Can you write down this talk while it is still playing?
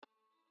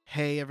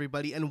Hey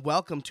everybody, and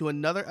welcome to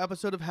another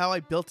episode of How I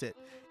Built It.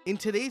 In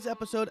today's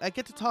episode, I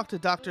get to talk to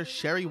Dr.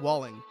 Sherry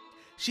Walling.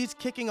 She's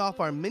kicking off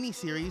our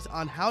mini-series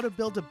on how to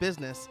build a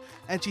business,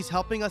 and she's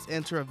helping us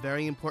answer a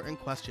very important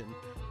question.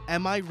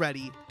 Am I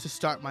ready to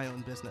start my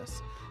own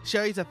business?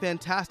 Sherry's a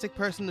fantastic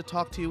person to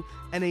talk to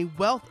and a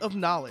wealth of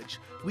knowledge.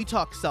 We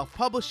talk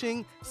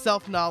self-publishing,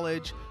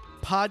 self-knowledge,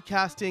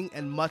 podcasting,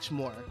 and much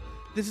more.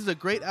 This is a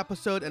great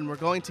episode and we're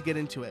going to get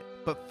into it.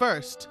 But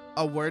first,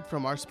 a word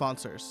from our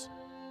sponsors.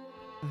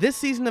 This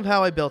season of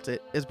How I Built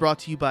It is brought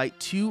to you by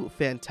two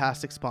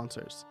fantastic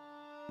sponsors.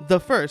 The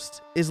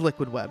first is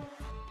Liquid Web.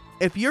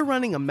 If you're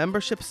running a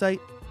membership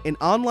site, an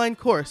online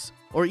course,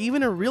 or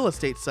even a real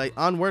estate site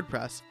on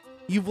WordPress,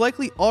 you've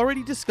likely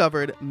already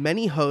discovered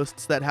many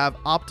hosts that have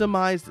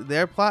optimized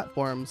their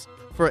platforms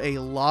for a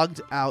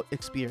logged out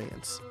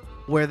experience,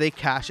 where they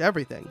cache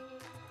everything.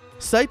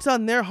 Sites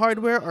on their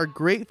hardware are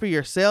great for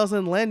your sales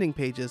and landing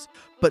pages,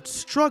 but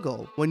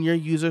struggle when your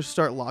users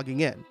start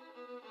logging in.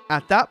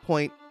 At that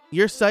point,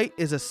 your site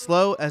is as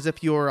slow as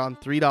if you were on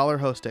 $3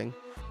 hosting.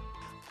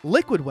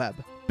 Liquid Web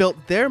built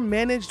their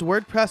managed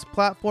WordPress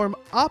platform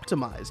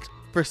optimized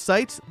for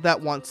sites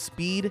that want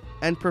speed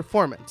and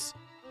performance,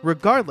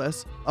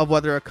 regardless of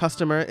whether a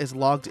customer is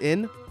logged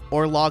in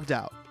or logged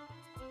out.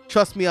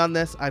 Trust me on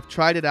this, I've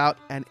tried it out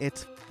and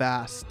it's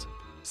fast.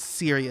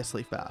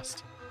 Seriously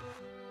fast.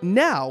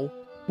 Now,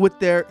 with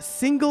their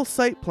single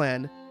site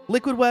plan,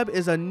 Liquid Web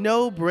is a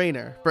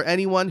no-brainer for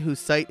anyone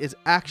whose site is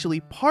actually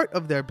part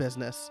of their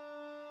business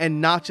and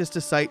not just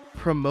a site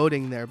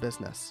promoting their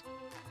business.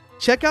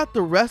 Check out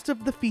the rest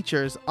of the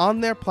features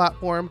on their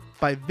platform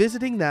by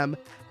visiting them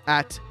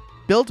at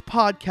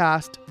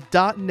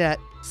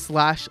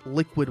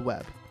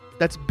buildpodcast.net/liquidweb.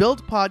 That's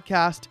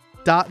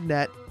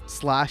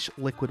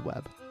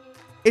buildpodcast.net/liquidweb.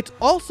 It's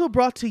also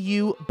brought to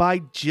you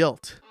by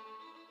Jilt.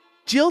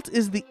 Jilt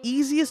is the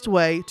easiest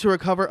way to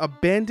recover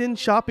abandoned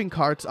shopping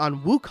carts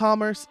on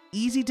WooCommerce,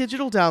 Easy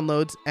Digital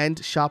Downloads, and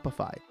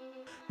Shopify.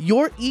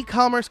 Your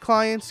e-commerce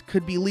clients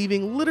could be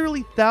leaving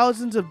literally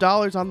thousands of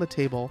dollars on the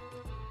table,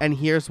 and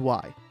here's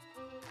why.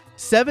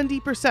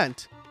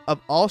 70% of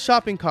all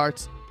shopping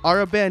carts are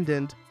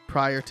abandoned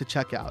prior to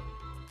checkout.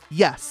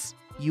 Yes,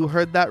 you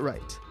heard that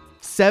right.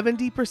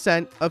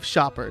 70% of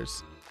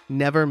shoppers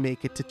never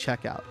make it to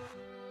checkout.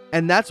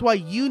 And that's why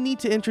you need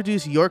to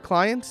introduce your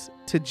clients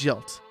to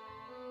Jilt.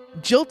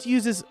 Jilt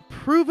uses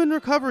proven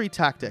recovery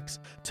tactics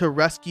to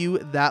rescue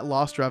that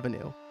lost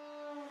revenue.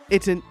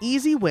 It's an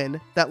easy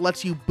win that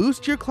lets you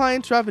boost your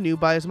client's revenue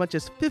by as much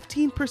as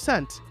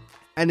 15%,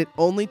 and it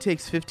only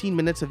takes 15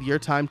 minutes of your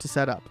time to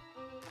set up.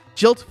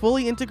 Jilt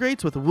fully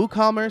integrates with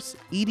WooCommerce,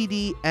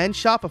 EDD, and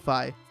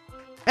Shopify,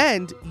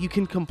 and you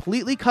can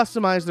completely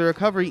customize the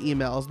recovery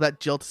emails that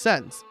Jilt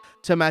sends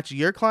to match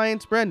your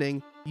client's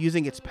branding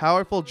using its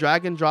powerful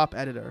drag-and-drop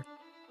editor,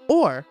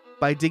 or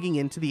by digging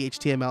into the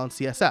HTML and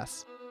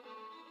CSS.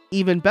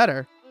 Even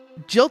better,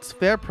 Jilt's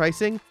fair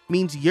pricing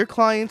means your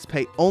clients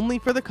pay only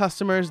for the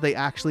customers they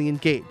actually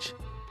engage,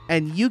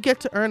 and you get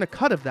to earn a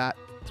cut of that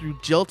through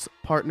Jilt's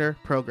partner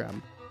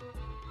program.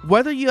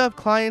 Whether you have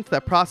clients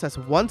that process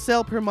 1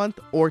 sale per month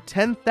or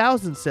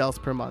 10,000 sales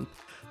per month,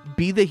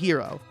 be the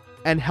hero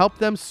and help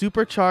them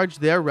supercharge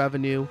their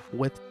revenue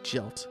with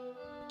Jilt.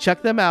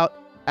 Check them out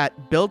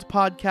at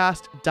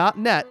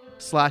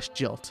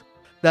buildpodcast.net/Jilt.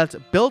 That's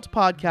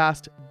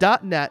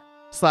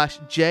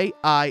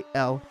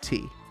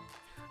buildpodcast.net/JILT.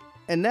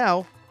 And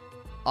now,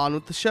 on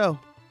with the show.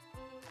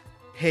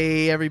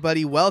 Hey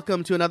everybody,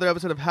 welcome to another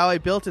episode of How I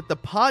Built It, the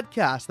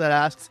podcast that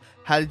asks,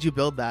 how did you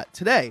build that?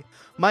 Today,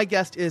 my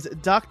guest is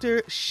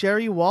Dr.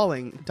 Sherry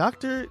Walling.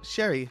 Dr.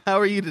 Sherry, how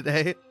are you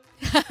today?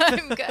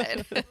 I'm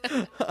good.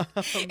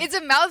 It's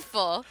a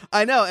mouthful.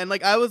 I know, and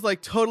I was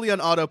totally on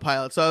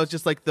autopilot, so I was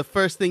just the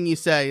first thing you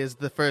say is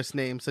the first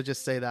name, so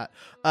just say that.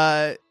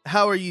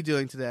 How are you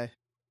doing today?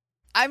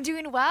 I'm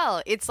doing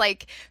well. It's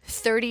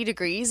 30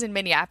 degrees in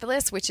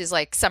Minneapolis, which is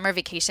summer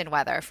vacation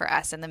weather for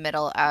us in the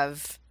middle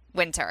of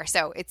winter.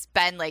 So it's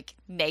been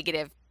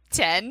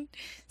 -10.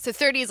 So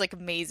 30 is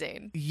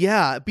amazing.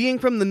 Yeah. Being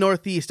from the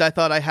Northeast, I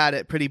thought I had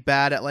it pretty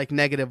bad at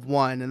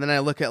 -1. And then I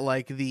look at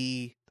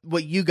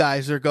what you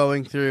guys are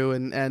going through.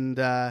 And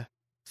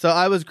so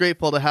I was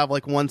grateful to have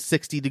one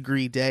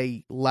 60-degree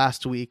day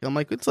last week. I'm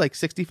it's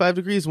 65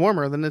 degrees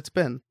warmer than it's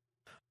been.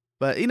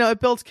 But, it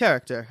builds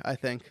character, I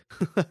think.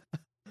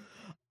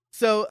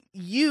 So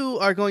you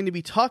are going to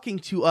be talking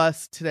to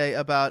us today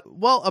about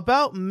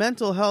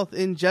mental health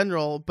in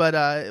general, but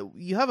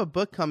you have a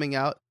book coming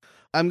out.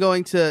 I'm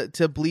going to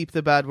bleep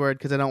the bad word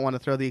because I don't want to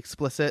throw the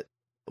explicit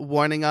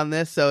warning on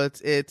this. So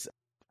it's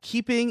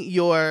keeping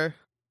your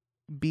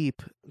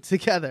beep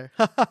together.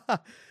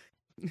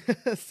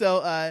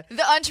 So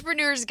the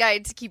Entrepreneur's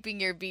Guide to Keeping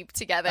Your Beep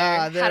Together,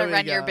 how to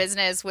run your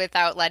business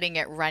without letting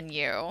it run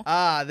you.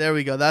 There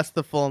we go. That's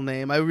the full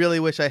name. I really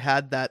wish I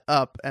had that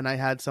up and I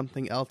had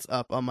something else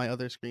up on my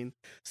other screen.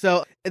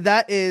 So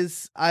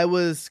I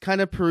was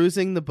kind of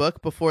perusing the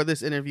book before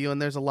this interview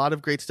and there's a lot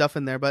of great stuff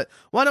in there, but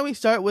why don't we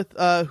start with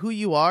who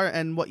you are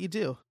and what you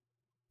do?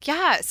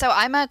 Yeah, so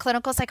I'm a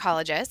clinical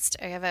psychologist.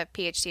 I have a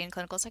PhD in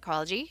clinical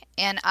psychology,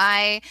 and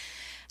I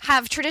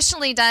have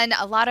traditionally done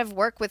a lot of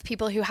work with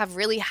people who have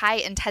really high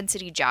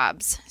intensity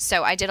jobs.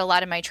 So I did a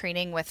lot of my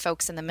training with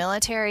folks in the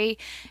military,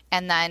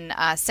 and then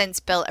since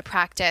built a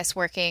practice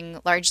working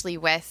largely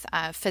with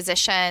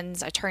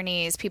physicians,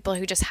 attorneys, people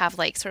who just have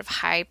like sort of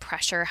high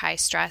pressure, high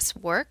stress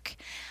work.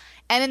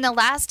 And in the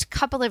last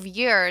couple of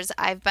years,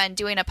 I've been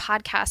doing a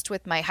podcast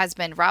with my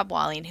husband, Rob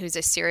Walling, who's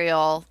a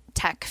serial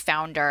tech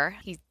founder.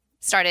 He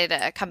started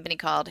a company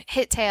called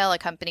HitTail, a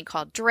company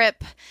called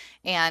Drip,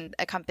 and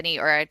a company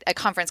or a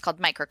conference called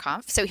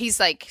MicroConf. So he's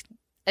like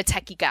a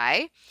techie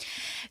guy.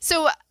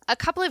 So a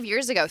couple of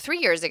years ago, 3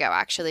 years ago,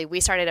 actually,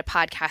 we started a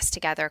podcast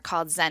together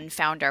called Zen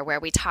Founder, where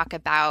we talk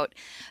about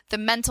the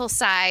mental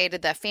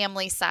side, the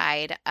family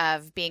side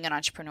of being an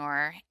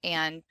entrepreneur,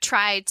 and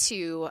try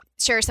to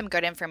share some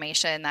good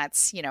information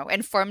that's,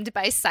 informed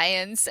by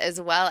science as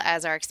well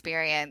as our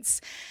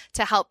experience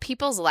to help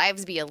people's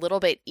lives be a little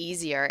bit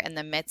easier in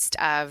the midst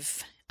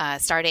of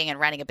starting and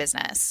running a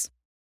business.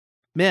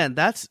 Man,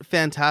 that's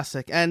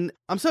fantastic. And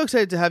I'm so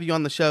excited to have you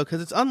on the show because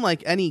it's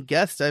unlike any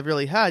guest I've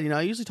really had.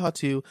 I usually talk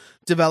to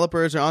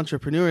developers or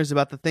entrepreneurs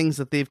about the things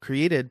that they've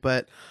created,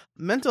 but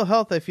mental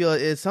health, I feel,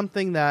 is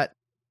something that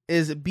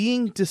is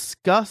being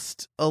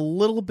discussed a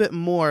little bit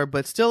more,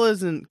 but still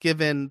isn't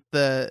given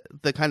the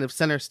kind of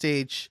center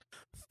stage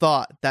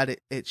thought that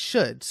it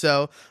should.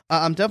 So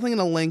I'm definitely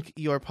going to link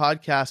your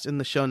podcast in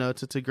the show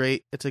notes. It's a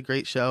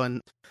great show.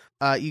 And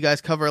you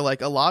guys cover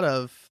like a lot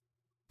of,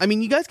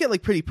 you guys get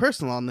like pretty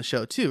personal on the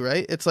show too,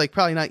 right? It's like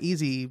probably not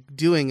easy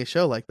doing a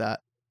show like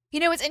that.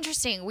 It's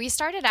interesting. We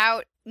started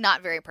out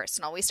not very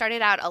personal. We started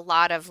out a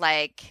lot of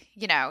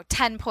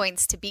 10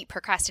 points to beat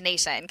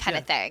procrastination kind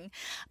of thing.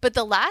 But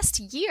the last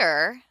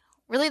year,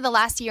 really the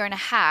last year and a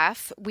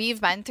half,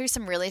 we've been through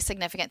some really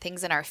significant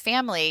things in our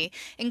family,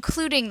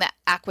 including the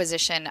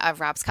acquisition of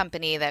Rob's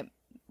company that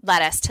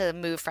led us to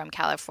move from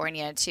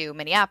California to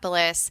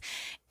Minneapolis.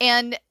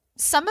 And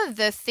some of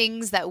the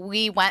things that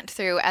we went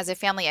through as a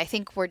family, I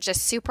think, were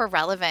just super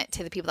relevant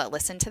to the people that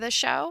listen to the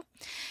show.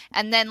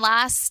 And then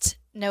last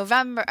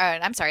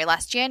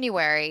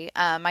January,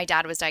 my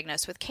dad was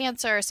diagnosed with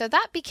cancer. So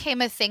that became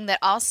a thing that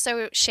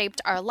also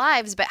shaped our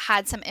lives, but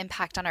had some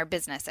impact on our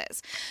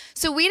businesses.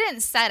 So we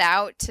didn't set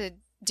out to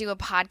do a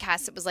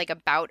podcast that was like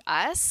about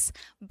us,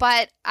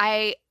 but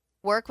I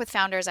work with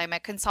founders. I'm a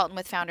consultant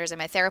with founders.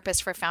 I'm a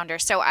therapist for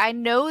founders. So I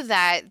know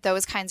that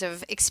those kinds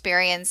of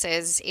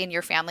experiences in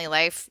your family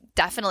life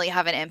definitely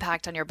have an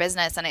impact on your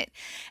business. And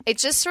it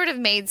just sort of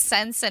made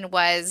sense and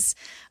was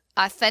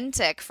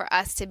authentic for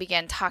us to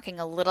begin talking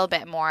a little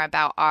bit more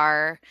about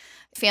our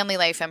family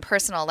life and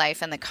personal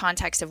life in the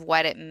context of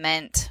what it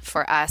meant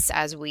for us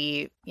as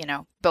we,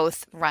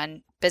 both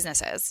run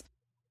businesses.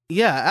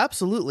 Yeah,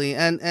 absolutely.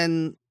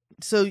 And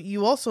so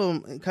you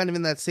also kind of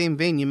in that same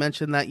vein, you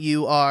mentioned that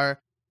you are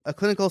a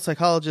clinical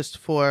psychologist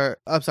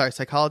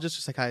psychologist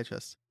or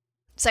psychiatrist?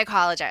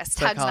 Psychologist.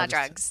 Hugs, not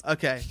drugs.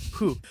 Okay.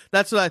 Whew.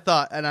 That's what I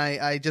thought. And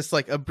I just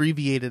like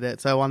abbreviated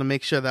it. So I want to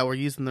make sure that we're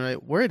using the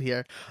right word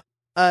here.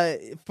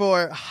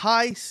 For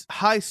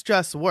high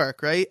stress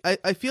work, right?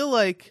 I feel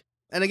like,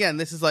 and again,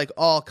 this is like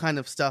all kind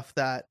of stuff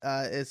that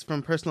is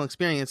from personal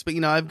experience, but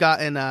I've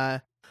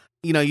gotten,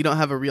 you don't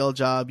have a real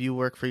job, you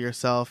work for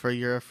yourself or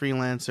you're a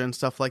freelancer and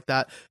stuff like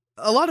that.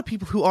 A lot of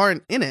people who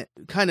aren't in it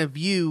kind of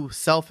view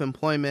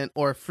self-employment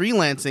or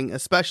freelancing,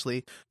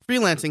 especially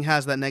freelancing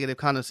has that negative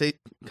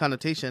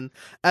connotation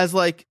as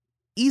like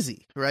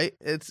easy, right?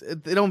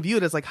 They don't view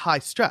it as like high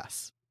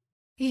stress.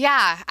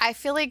 Yeah, I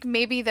feel like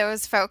maybe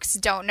those folks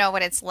don't know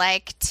what it's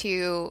like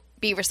to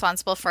be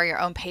responsible for your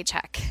own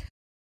paycheck.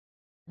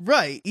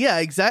 Right. Yeah,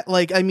 exactly.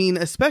 Like,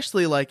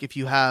 especially like if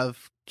you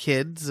have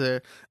kids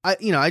or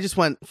I just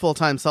went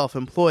full-time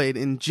self-employed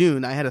in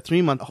June. I had a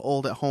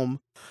 3-month-old at home.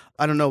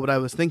 I don't know what I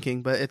was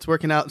thinking, but it's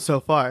working out so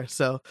far.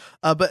 So,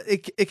 but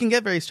it can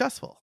get very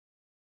stressful.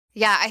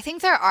 Yeah, I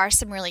think there are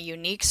some really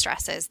unique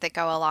stresses that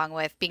go along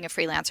with being a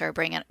freelancer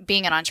or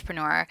being an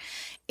entrepreneur,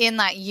 in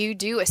that you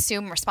do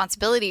assume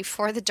responsibility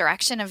for the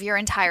direction of your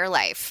entire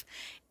life.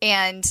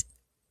 And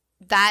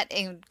that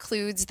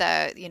includes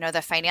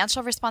the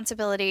financial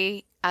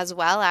responsibility, as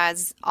well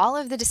as all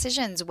of the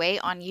decisions weigh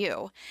on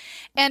you.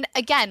 And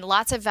again,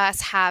 lots of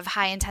us have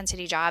high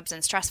intensity jobs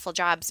and stressful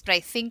jobs, but I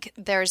think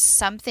there's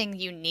something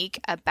unique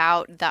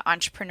about the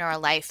entrepreneur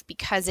life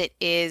because it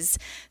is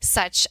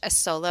such a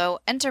solo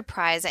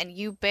enterprise and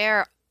you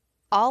bear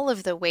all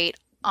of the weight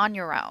on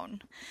your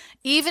own.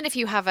 Even if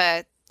you have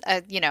a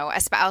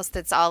spouse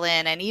that's all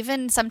in, and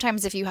even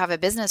sometimes if you have a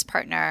business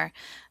partner,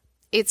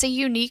 it's a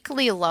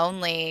uniquely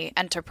lonely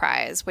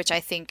enterprise, which I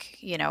think,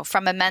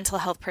 from a mental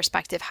health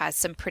perspective has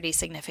some pretty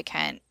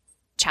significant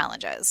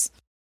challenges.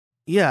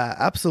 Yeah,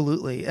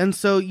 absolutely. And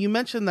so you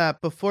mentioned that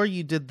before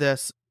you did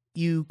this,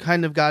 you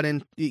kind of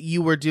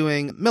you were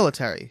doing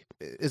military.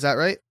 Is that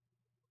right?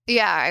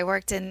 Yeah, I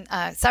worked in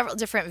several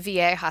different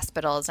VA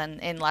hospitals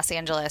in Los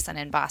Angeles and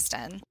in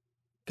Boston.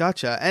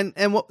 Gotcha.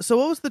 So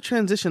what was the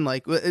transition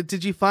like?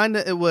 Did you find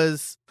that it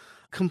was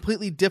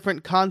completely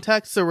different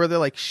contexts, or were there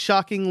like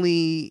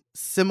shockingly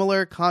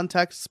similar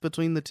contexts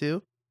between the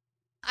two?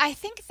 I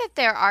think that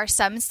there are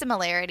some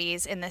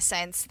similarities in the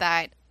sense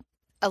that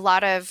a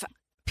lot of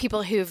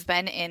people who've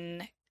been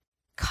in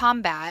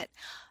combat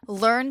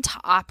learn to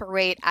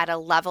operate at a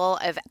level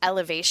of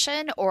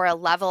elevation or a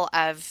level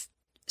of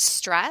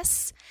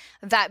stress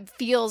that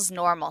feels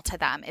normal to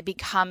them. It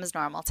becomes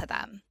normal to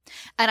them.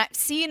 And I've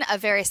seen a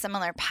very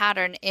similar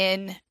pattern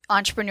in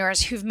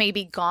entrepreneurs who've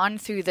maybe gone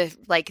through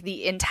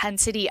the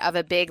intensity of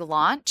a big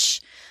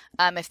launch,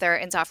 if they're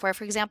in software,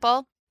 for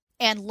example,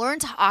 and learn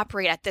to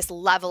operate at this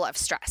level of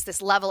stress,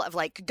 this level of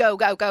like, go,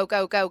 go, go,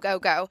 go, go, go,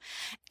 go.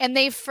 And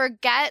they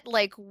forget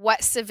like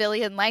what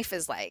civilian life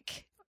is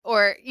like.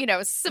 Or,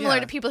 similar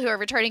to people who are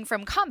returning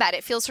from combat,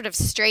 it feels sort of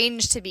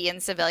strange to be in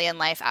civilian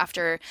life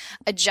after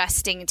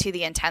adjusting to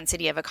the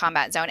intensity of a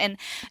combat zone. And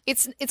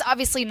it's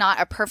obviously not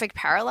a perfect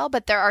parallel,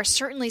 but there are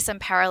certainly some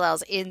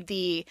parallels in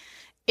the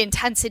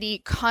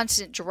intensity,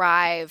 constant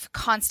drive,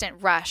 constant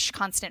rush,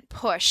 constant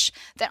push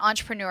that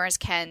entrepreneurs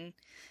can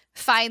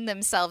find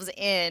themselves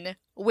in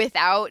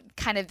without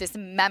kind of this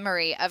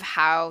memory of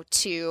how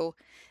to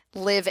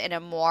live in a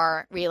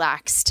more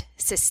relaxed,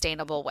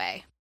 sustainable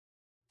way.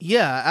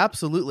 Yeah,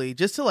 absolutely.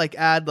 Just to like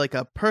add like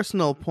a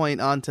personal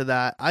point onto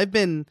that, I've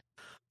been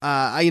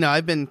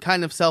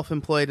kind of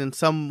self-employed in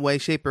some way,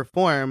 shape, or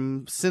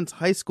form since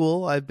high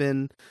school. I've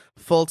been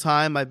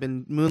full-time. I've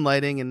been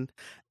moonlighting,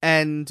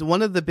 and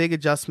one of the big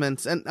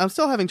adjustments, and I'm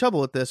still having trouble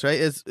with this, right,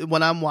 is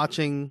when I'm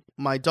watching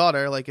my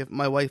daughter, like if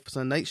my wife's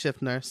a night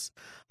shift nurse,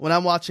 when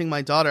I'm watching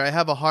my daughter, I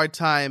have a hard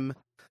time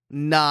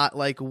not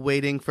like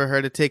waiting for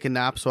her to take a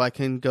nap so I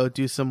can go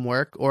do some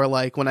work, or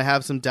like when I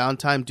have some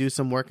downtime, do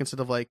some work instead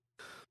of like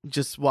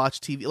just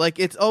watch TV. Like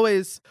it's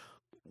always,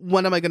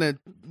 when am I gonna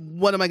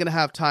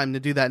have time to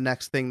do that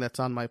next thing that's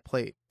on my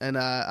plate? And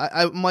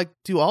I'm like,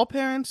 do all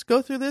parents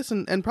go through this?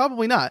 And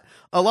probably not.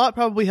 A lot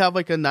probably have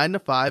like a 9 to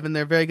 5, and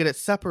they're very good at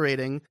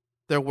separating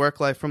their work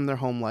life from their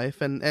home life.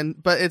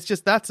 But it's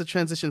just, that's a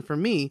transition for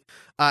me.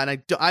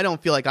 And I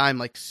don't feel like I'm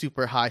like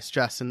super high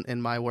stress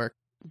in my work,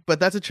 but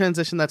that's a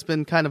transition that's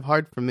been kind of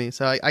hard for me.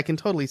 So I can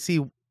totally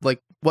see like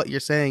what you're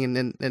saying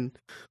and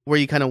where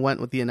you kind of went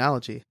with the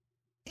analogy.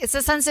 It's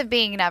a sense of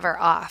being never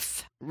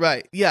off.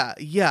 Right. Yeah,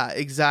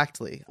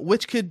 exactly.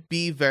 Which could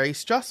be very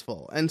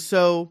stressful. And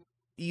so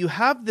you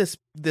have this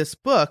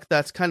book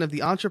that's kind of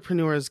the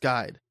entrepreneur's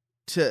guide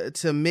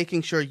to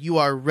making sure you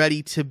are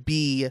ready to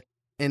be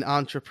an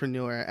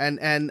entrepreneur.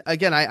 And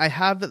again, I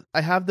have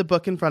the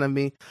book in front of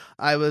me.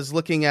 I was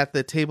looking at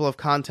the table of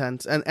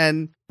contents,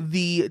 and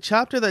the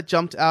chapter that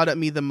jumped out at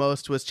me the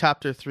most was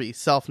chapter 3,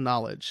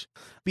 self-knowledge.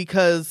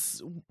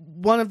 Because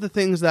one of the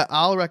things that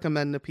I'll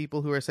recommend to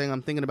people who are saying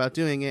I'm thinking about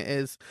doing it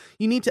is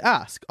you need to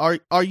ask,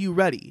 are you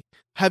ready?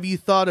 Have you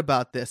thought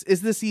about this?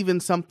 Is this even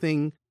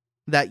something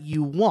that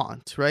you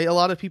want, right? A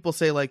lot of people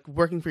say like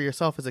working for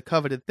yourself is a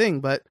coveted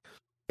thing, but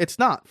it's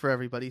not for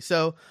everybody.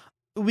 So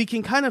we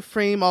can kind of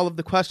frame all of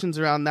the questions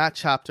around that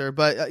chapter,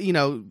 but,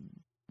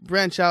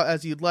 branch out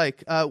as you'd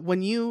like.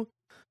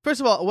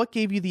 First of all, what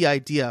gave you the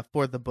idea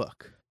for the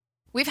book?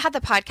 We've had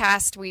the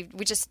podcast. We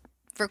just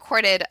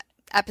recorded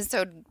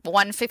episode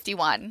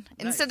 151.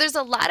 And Nice. So there's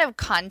a lot of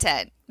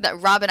content that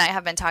Rob and I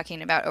have been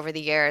talking about over the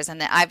years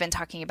and that I've been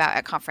talking about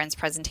at conference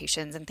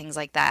presentations and things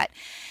like that.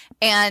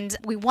 And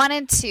we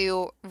wanted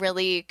to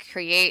really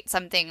create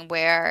something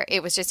where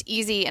it was just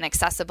easy and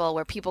accessible,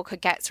 where people could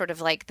get sort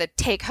of like the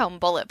take-home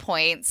bullet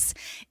points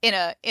in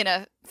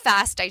a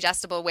fast,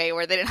 digestible way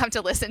where they didn't have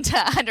to listen to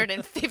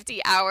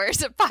 150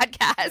 hours of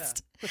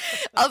podcast. Yeah.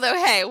 Although,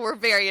 hey, we're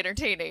very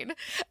entertaining.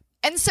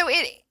 And so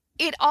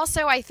it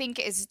also, I think,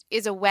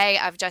 is a way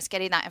of just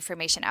getting that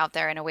information out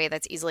there in a way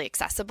that's easily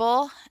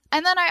accessible.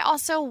 And then I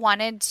also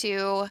wanted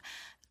to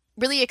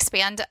really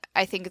expand,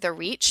 I think, the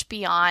reach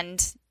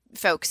beyond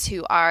folks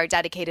who are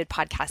dedicated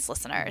podcast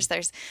listeners.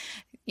 There's,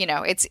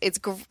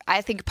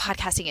 I think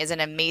podcasting is an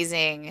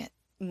amazing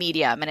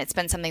medium, and it's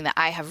been something that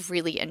I have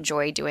really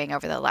enjoyed doing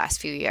over the last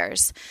few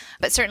years.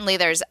 But certainly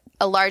there's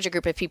a larger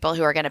group of people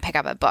who are going to pick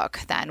up a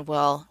book than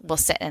will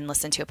sit and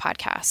listen to a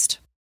podcast.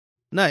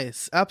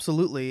 Nice.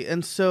 Absolutely.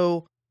 And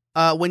so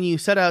when you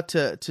set out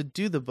to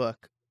do the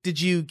book, did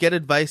you get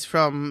advice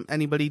from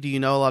anybody? Do you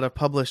know a lot of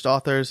published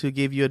authors who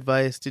gave you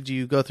advice? Did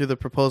you go through the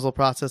proposal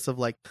process of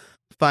like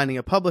finding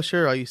a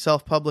publisher? Are you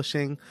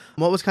self-publishing?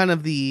 What was kind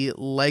of the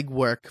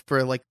legwork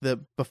for like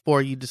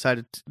before you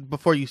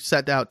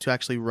set out to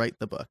actually write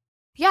the book?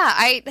 Yeah,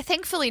 I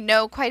thankfully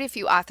know quite a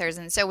few authors,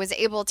 and so was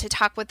able to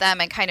talk with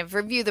them and kind of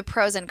review the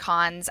pros and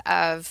cons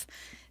of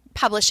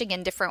publishing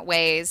in different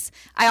ways.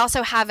 I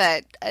also have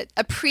a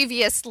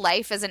previous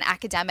life as an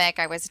academic.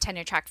 I was a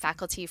tenure track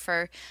faculty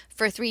for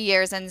 3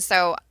 years. And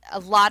so a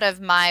lot of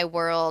my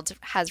world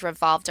has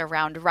revolved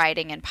around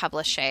writing and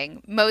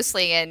publishing,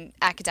 mostly in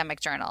academic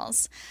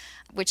journals,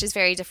 which is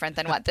very different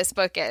than what this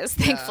book is,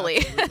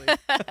 thankfully. Yeah,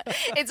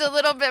 it's a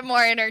little bit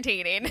more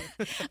entertaining.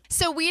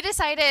 So we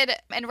decided,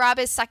 and Rob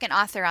is second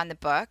author on the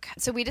book,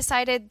 so we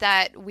decided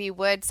that we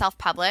would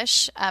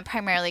self-publish,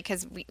 primarily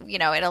because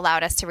it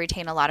allowed us to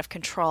retain a lot of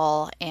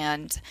control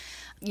and,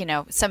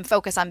 some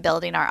focus on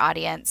building our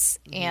audience.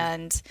 Mm-hmm.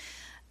 And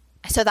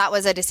so that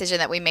was a decision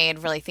that we made,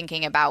 really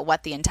thinking about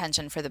what the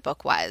intention for the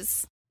book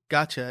was.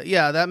 Gotcha.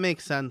 Yeah, that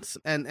makes sense.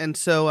 And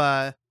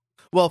so,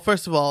 well,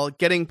 first of all,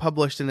 getting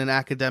published in an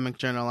academic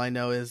journal, I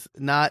know, is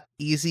not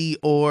easy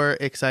or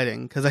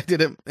exciting because I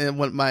did it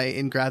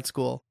in grad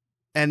school.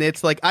 And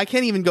it's like, I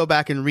can't even go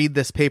back and read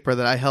this paper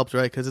that I helped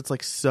write because it's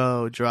like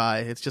so dry.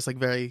 It's just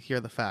like here are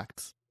the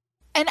facts.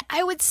 And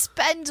I would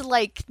spend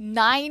like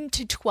 9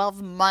 to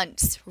 12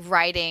 months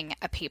writing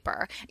a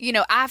paper,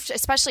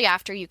 especially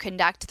after you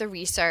conduct the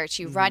research,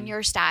 you run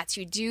your stats,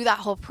 you do that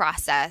whole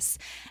process.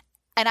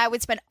 And I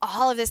would spend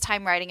all of this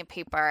time writing a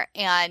paper,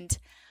 and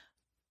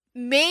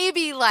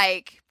maybe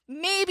like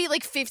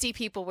 50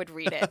 people would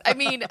read it. I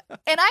mean,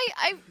 and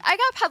I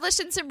got published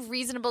in some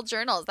reasonable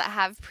journals that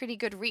have pretty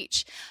good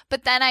reach.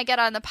 But then I get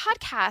on the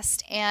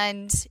podcast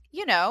and,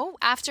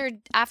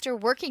 after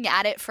working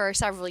at it for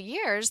several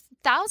years,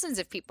 thousands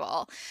of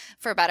people,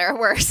 for better or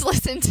worse,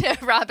 listen to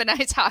Rob and I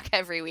talk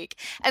every week.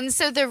 And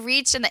so the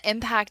reach and the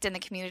impact in the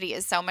community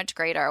is so much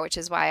greater, which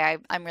is why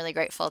I'm really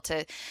grateful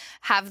to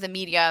have the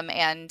medium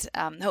and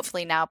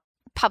hopefully now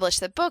publish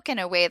the book in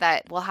a way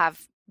that will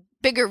have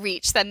bigger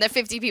reach than the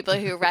 50 people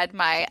who read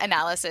my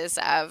analysis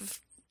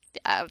of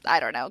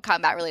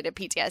combat-related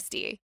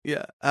PTSD.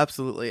 Yeah,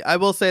 absolutely. I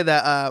will say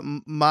that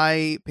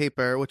my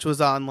paper, which was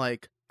on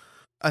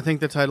I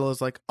think the title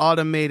is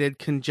automated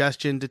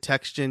congestion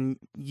detection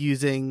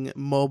using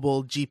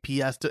mobile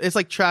GPS. It's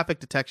like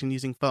traffic detection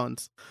using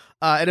phones.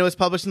 And it was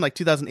published in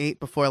 2008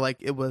 before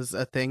it was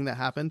a thing that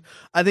happened.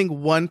 I think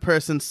one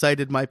person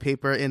cited my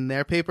paper in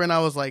their paper, and I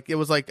was it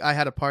was I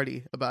had a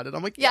party about it.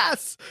 I'm like,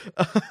 yes.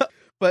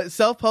 But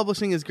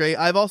self-publishing is great.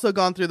 I've also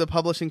gone through the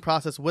publishing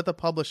process with a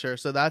publisher.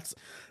 So that's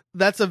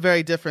a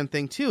very different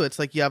thing too. It's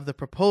you have the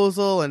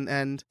proposal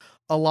and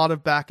a lot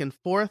of back and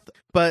forth.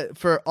 But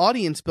for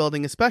audience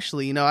building,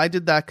 especially, I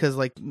did that because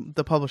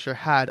the publisher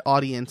had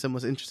audience and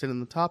was interested in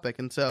the topic.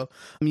 And so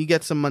you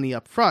get some money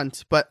up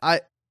front, but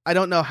I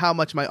don't know how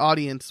much my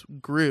audience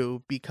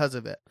grew because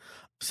of it.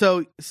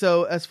 So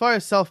as far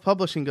as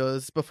self-publishing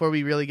goes, before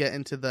we really get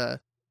into the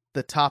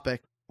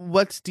topic,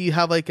 do you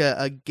have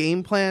a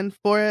game plan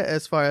for it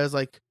as far as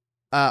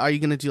are you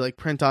going to do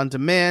print on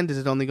demand? Is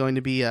it only going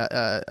to be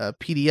a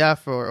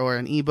PDF or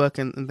an ebook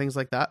and things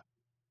like that?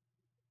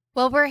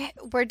 Well,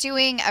 we're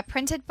doing a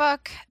printed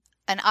book,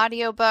 an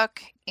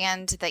audiobook,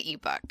 and the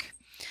ebook.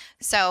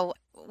 So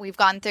we've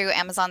gone through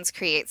Amazon's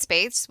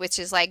CreateSpace, which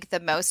is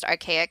the most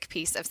archaic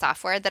piece of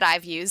software that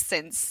I've used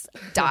since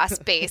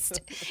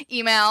DOS-based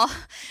email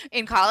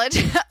in college.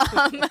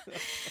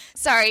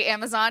 Sorry,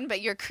 Amazon,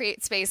 but your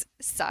CreateSpace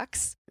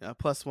sucks. Yeah,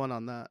 +1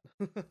 on that.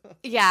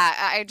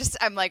 Yeah,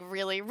 I'm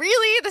really,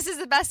 this is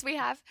the best we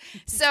have.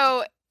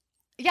 So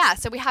yeah,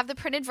 so we have the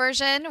printed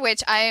version,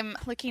 which I'm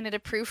looking at a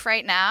proof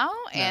right now,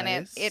 and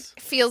nice. it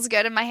feels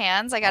good in my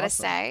hands, I gotta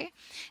say.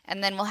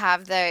 And then we'll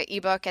have the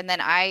ebook, and then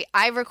I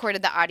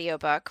recorded the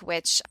audiobook,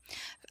 which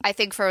I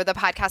think for the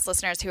podcast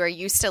listeners who are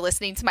used to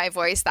listening to my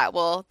voice, that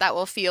will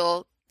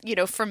feel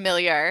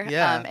familiar.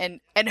 Yeah.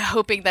 And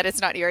hoping that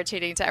it's not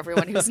irritating to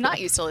everyone who's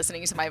not used to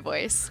listening to my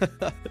voice.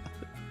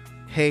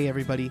 Hey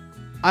everybody,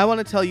 I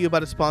want to tell you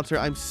about a sponsor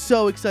I'm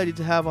so excited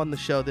to have on the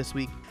show this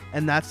week,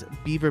 and that's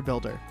Beaver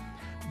Builder.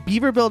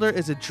 Beaver Builder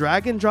is a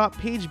drag and drop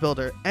page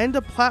builder and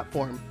a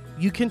platform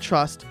you can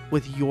trust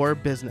with your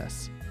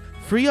business.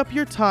 Free up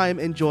your time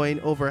and join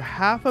over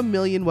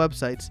 500,000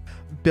 websites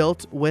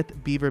built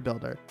with Beaver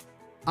Builder.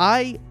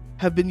 I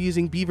have been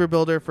using Beaver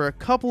Builder for a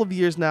couple of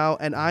years now,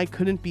 and I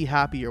couldn't be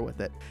happier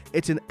with it.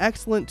 It's an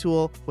excellent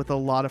tool with a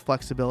lot of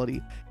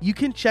flexibility. You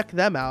can check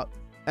them out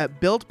at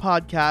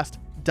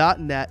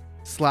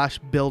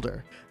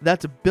buildpodcast.net/builder.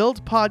 That's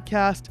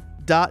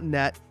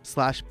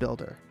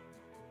buildpodcast.net/builder.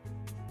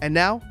 And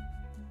now,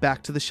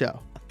 back to the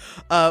show.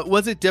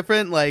 Was it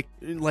different, like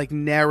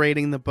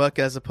narrating the book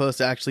as opposed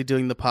to actually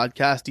doing the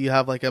podcast? Do you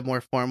have a more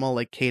formal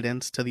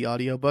cadence to the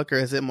audiobook, or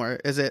is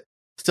it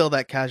still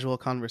that casual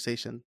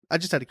conversation? I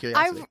just had a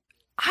curiosity.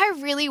 I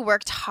really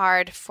worked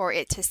hard for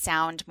it to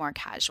sound more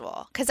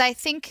casual, because I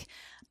think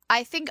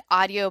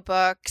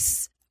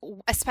audiobooks,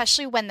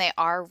 especially when they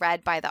are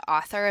read by the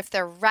author, if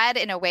they're read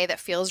in a way that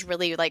feels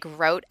really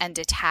rote and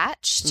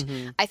detached,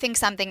 I think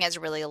something is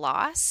really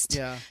lost.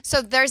 Yeah.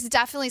 So there's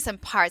definitely some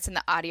parts in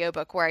the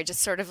audiobook where I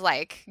just sort of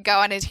go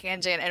on a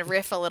tangent and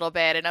riff a little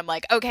bit, and I'm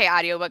like, okay,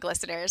 audiobook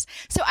listeners.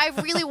 So I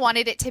really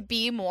wanted it to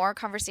be more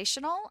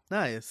conversational.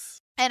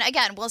 Nice. And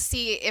again, we'll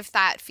see if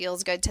that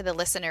feels good to the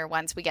listener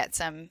once we get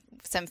some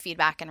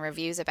feedback and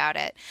reviews about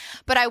it.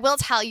 But I will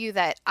tell you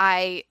that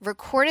I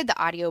recorded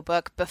the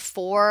audiobook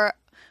before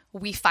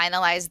we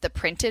finalized the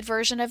printed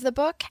version of the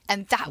book.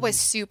 And that was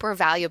super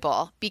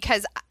valuable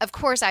because, of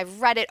course,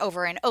 I've read it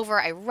over and over.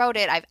 I wrote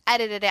it. I've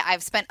edited it.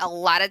 I've spent a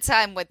lot of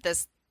time with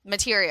this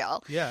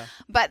material. Yeah.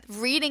 But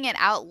reading it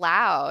out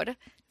loud,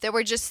 there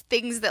were just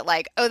things that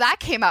like, oh, that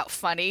came out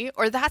funny,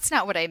 or that's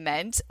not what I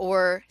meant.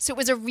 Or so it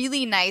was a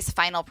really nice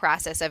final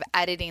process of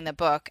editing the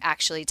book,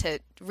 actually, to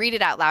read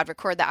it out loud,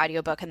 record the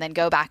audiobook, and then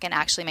go back and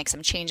actually make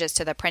some changes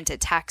to the printed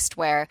text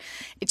where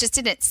it just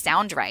didn't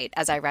sound right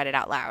as I read it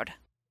out loud.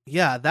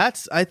 Yeah,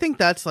 I think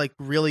that's like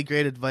really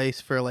great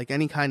advice for like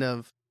any kind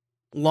of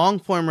long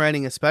form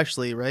writing,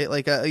 especially, right?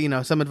 Like,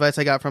 some advice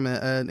I got from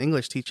an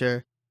English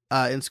teacher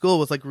in school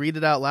was like, read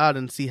it out loud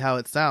and see how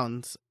it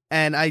sounds.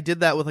 And I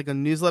did that with like a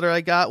newsletter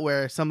I got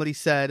where somebody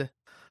said,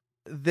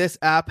 this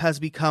app has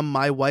become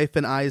my wife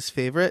and I's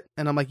favorite.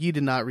 And I'm like, you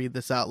did not read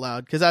this out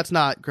loud because that's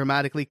not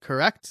grammatically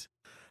correct.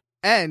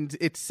 And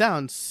it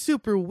sounds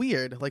super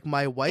weird. Like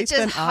my wife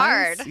and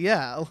hard. I's.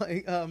 Yeah.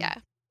 Yeah.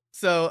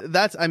 So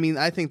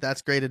I think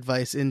that's great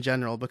advice in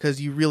general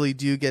because you really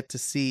do get to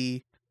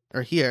see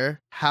or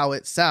hear how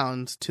it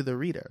sounds to the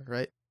reader,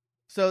 right?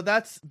 So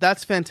that's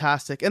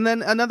fantastic. And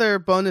then another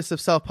bonus of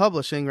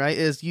self-publishing, right,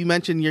 is you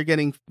mentioned you're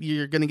going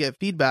to get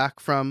feedback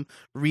from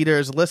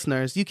readers,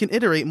 listeners. You can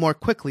iterate more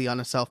quickly on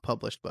a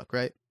self-published book,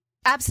 right?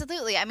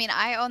 Absolutely. I mean,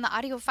 I own the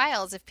audio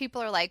files. If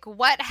people are like,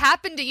 what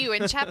happened to you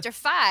in chapter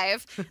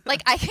 5?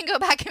 Like, I can go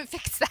back and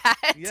fix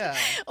that. Yeah.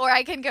 Or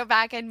I can go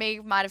back and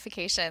make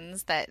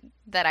modifications that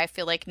I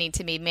feel like need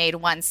to be made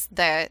once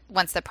the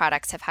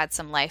products have had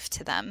some life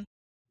to them.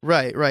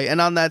 Right. And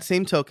on that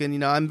same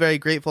token, I'm very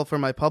grateful for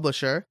my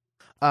publisher.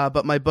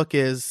 But my book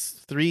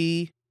is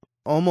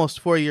almost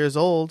 4 years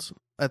old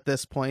at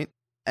this point.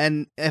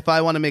 And if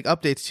I want to make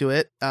updates to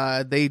it,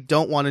 they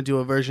don't want to do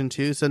a version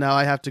 2. So now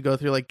I have to go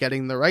through like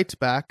getting the rights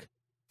back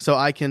so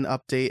I can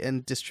update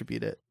and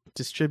distribute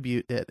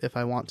it if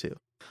I want to.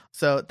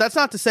 So that's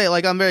not to say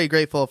like I'm very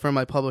grateful for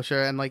my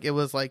publisher, and like it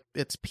was like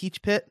it's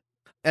Peach Pit,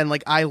 and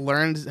like I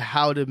learned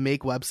how to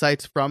make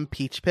websites from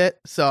Peach Pit.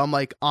 So I'm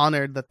like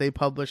honored that they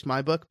published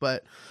my book.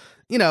 But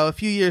a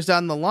few years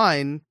down the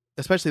line,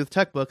 especially with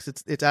tech books,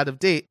 it's out of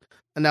date.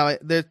 And now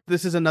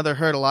this is another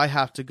hurdle I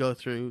have to go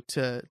through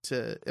to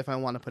if I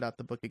want to put out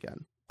the book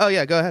again. Oh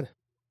yeah, go ahead.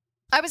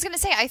 I was going to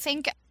say, I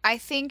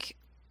think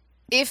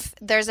if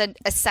there's a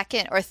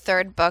second or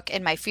third book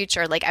in my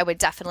future, like I would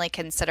definitely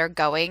consider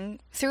going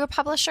through a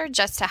publisher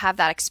just to have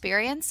that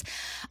experience.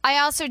 I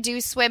also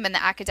do swim in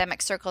the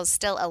academic circles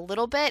still a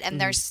little bit, and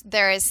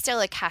there is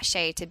still a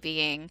cachet to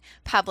being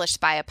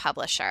published by a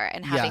publisher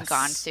and having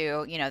gone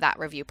through, that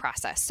review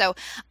process. So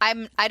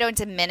I don't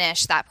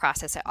diminish that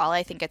process at all.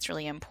 I think it's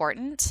really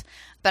important.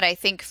 But I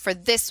think for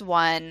this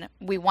one,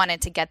 we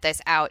wanted to get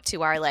this out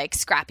to our like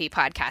scrappy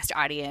podcast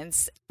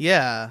audience.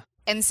 Yeah.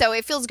 And so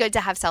it feels good to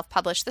have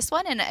self-published this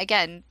one. And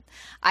again,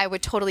 I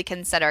would totally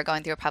consider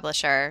going through a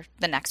publisher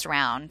the next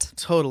round.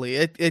 Totally.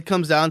 It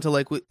comes down to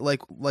like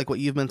what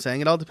you've been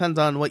saying. It all depends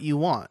on what you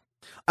want.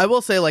 I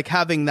will say like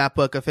having that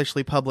book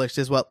officially published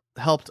is what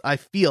helped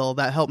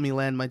me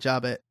land my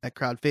job at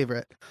Crowd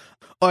Favorite.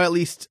 Or at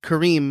least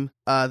Kareem,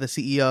 the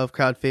CEO of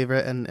Crowd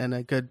Favorite and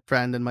a good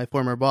friend and my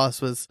former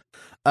boss, was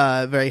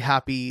very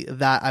happy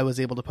that I was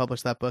able to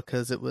publish that book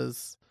because it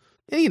was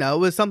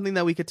something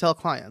that we could tell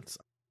clients.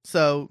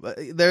 So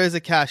there is a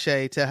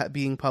cachet to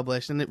being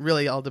published, and it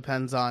really all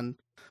depends on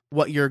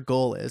what your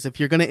goal is. If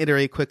you're going to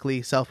iterate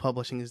quickly,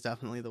 self-publishing is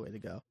definitely the way to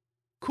go.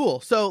 Cool.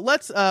 So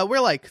let's we're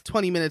like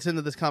 20 minutes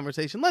into this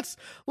conversation. Let's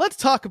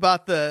talk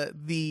about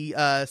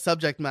the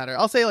subject matter.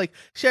 I'll say like,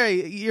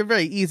 Sherry, you're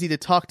very easy to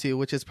talk to,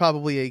 which is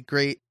probably a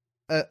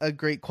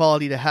great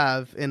quality to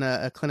have in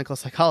a clinical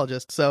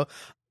psychologist. So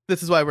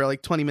this is why we're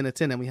like 20 minutes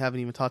in and we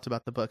haven't even talked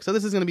about the book. So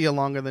this is going to be a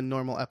longer than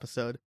normal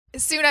episode.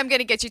 Soon I'm going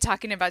to get you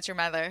talking about your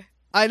mother.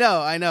 I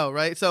know,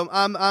 right? So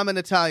I'm an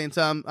Italian,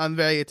 so I'm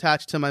very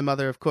attached to my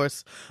mother, of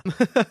course.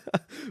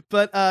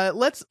 But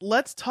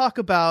let's talk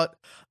about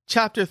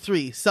Chapter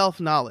 3,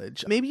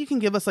 Self-Knowledge. Maybe you can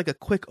give us like a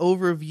quick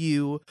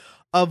overview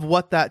of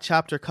what that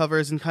chapter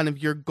covers and kind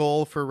of your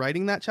goal for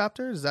writing that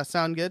chapter. Does that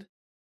sound good?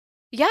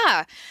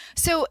 Yeah.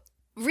 So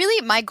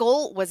really, my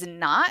goal was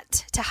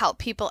not to help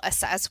people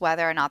assess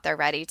whether or not they're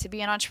ready to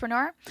be an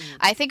entrepreneur.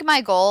 I think my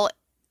goal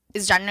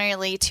is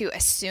generally to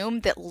assume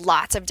that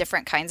lots of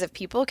different kinds of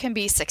people can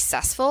be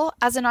successful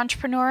as an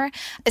entrepreneur,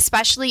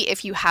 especially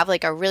if you have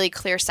like a really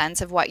clear sense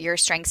of what your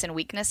strengths and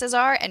weaknesses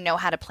are and know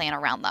how to plan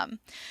around them.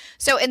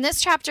 So in this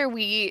chapter,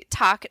 we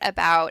talk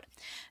about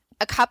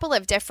a couple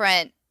of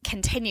different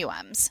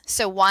continuums.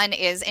 So one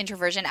is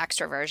introversion,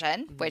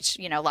 extroversion, which,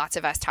 lots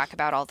of us talk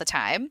about all the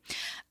time.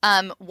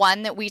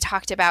 One that we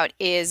talked about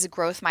is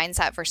growth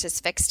mindset versus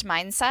fixed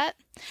mindset.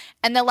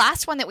 And the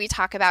last one that we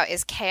talk about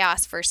is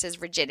chaos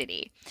versus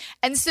rigidity.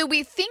 And so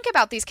we think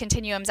about these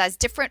continuums as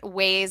different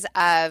ways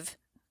of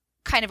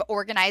kind of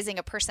organizing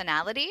a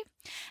personality.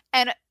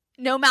 And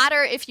no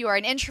matter if you are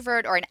an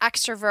introvert or an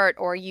extrovert,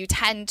 or you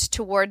tend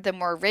toward the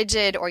more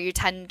rigid or you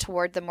tend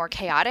toward the more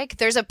chaotic,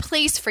 there's a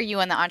place for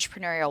you in the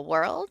entrepreneurial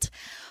world.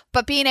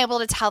 But being able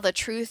to tell the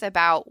truth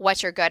about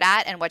what you're good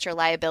at and what your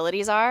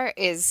liabilities are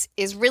is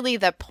really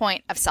the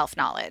point of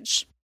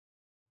self-knowledge.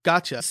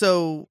 Gotcha.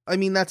 So, I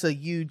mean, that's a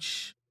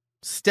huge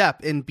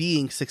step in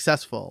being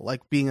successful,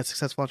 like being a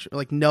successful entrepreneur,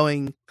 like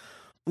knowing,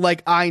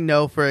 like I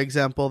know, for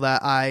example,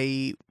 that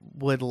I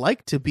would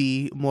like to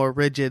be more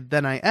rigid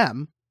than I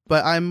am,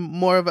 but I'm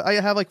more of I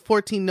have like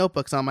 14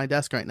 notebooks on my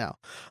desk right now,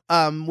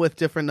 with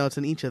different notes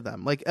in each of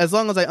them. Like, as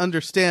long as I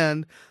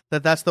understand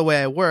that that's the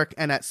way I work,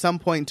 and at some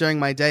point during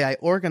my day, I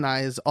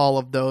organize all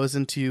of those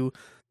into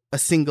a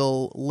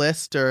single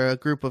list or a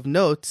group of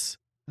notes,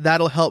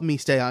 that'll help me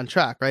stay on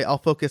track, right? I'll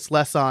focus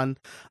less on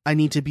I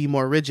need to be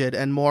more rigid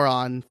and more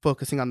on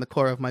focusing on the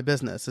core of my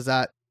business. Is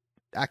that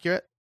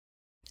accurate?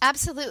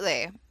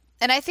 Absolutely.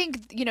 And I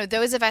think,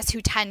 those of us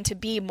who tend to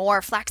be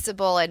more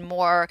flexible and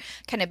more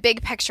kind of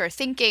big picture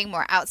thinking,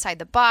 more outside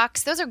the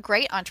box, those are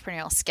great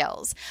entrepreneurial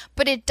skills.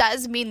 But it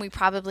does mean we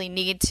probably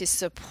need to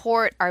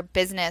support our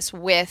business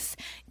with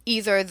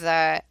either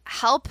the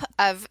help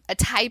of a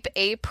type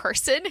A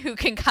person who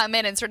can come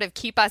in and sort of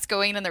keep us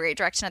going in the right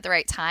direction at the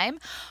right time,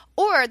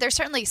 or there's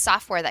certainly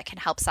software that can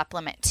help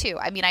supplement too.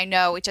 I mean, I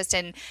know just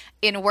in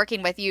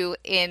working with you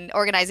in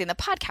organizing the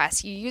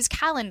podcast, you use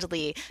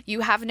Calendly, you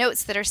have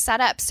notes that are set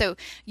up. So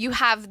you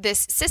have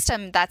this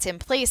system that's in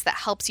place that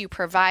helps you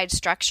provide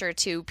structure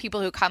to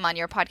people who come on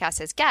your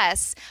podcast as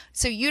guests.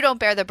 So you don't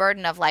bear the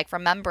burden of like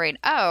remembering,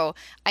 oh,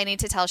 I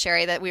need to tell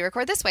Sherry that we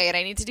record this way and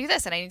I need to do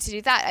this and I need to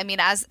do that. I mean,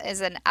 as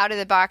an out of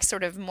the box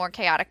sort of more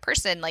chaotic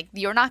person, like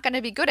you're not going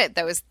to be good at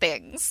those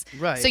things.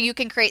 Right. So you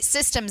can create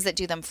systems that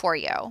do them for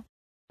you.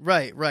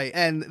 Right.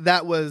 And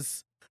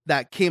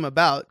that came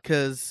about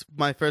because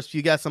my first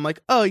few guests, I'm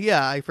like, oh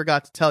yeah, I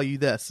forgot to tell you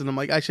this. And I'm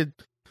like, I should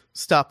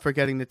stop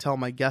forgetting to tell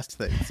my guest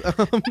things.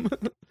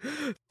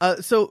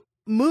 So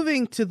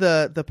moving to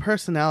the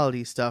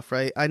personality stuff,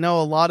 right? I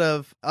know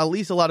at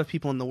least a lot of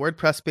people in the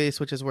WordPress space,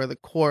 which is where the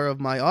core of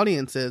my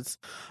audience is,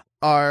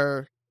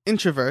 are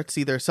introverts,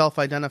 either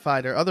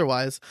self-identified or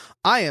otherwise.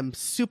 I am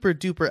super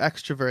duper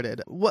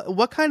extroverted.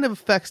 What kind of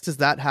effects does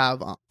that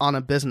have on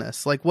a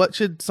business? Like, what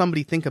should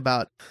somebody think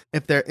about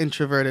if they're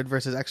introverted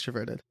versus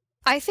extroverted?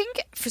 I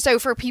think so.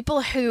 For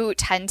people who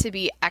tend to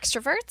be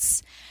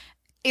extroverts,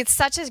 it's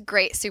such a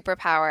great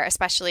superpower,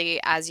 especially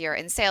as you're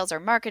in sales or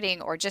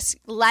marketing or just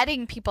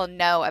letting people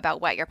know about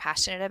what you're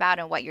passionate about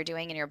and what you're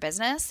doing in your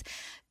business.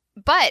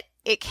 But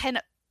it can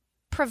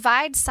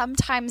provide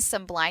sometimes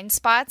some blind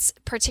spots,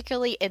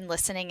 particularly in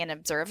listening and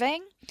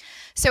observing.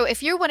 So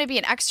if you want to be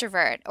an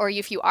extrovert, or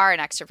if you are an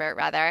extrovert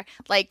rather,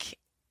 like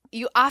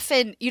you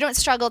don't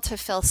struggle to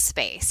fill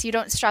space. You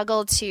don't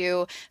struggle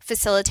to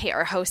facilitate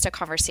or host a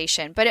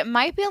conversation, but it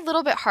might be a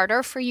little bit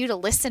harder for you to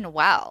listen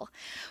well.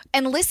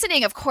 And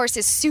listening, of course,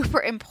 is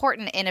super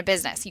important in a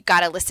business. You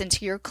got to listen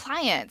to your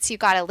clients. You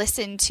got to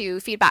listen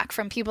to feedback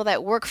from people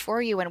that work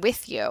for you and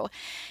with you.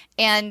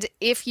 And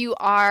if you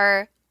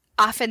are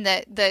often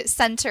the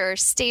center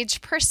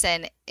stage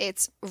person,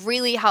 it's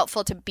really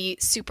helpful to be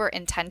super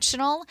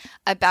intentional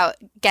about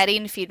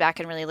getting feedback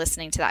and really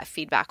listening to that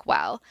feedback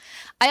well.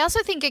 I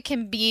also think it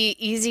can be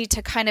easy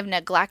to kind of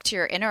neglect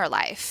your inner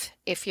life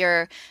if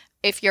you're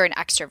an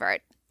extrovert.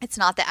 It's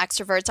not that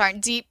extroverts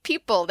aren't deep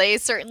people. They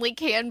certainly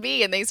can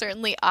be, and they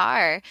certainly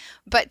are.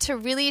 But to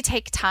really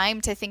take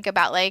time to think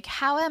about, like,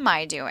 how am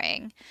I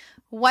doing?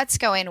 What's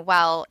going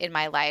well in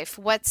my life?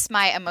 What's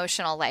my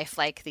emotional life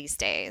like these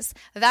days?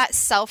 That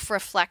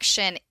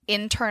self-reflection,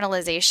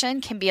 internalization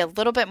can be a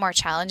little bit more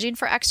challenging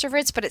for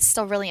extroverts, but it's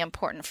still really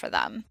important for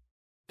them.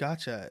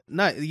 Gotcha.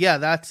 No, yeah,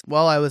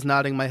 I was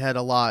nodding my head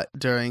a lot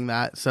during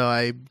that, so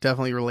I'm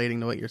definitely relating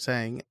to what you're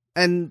saying.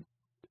 And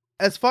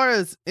as far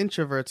as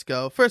introverts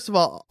go, first of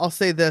all, I'll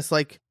say this,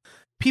 like,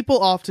 people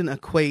often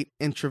equate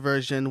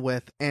introversion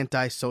with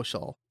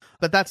antisocial,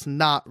 but that's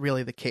not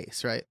really the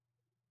case, right?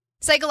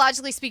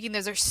 Psychologically speaking,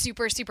 those are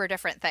super, super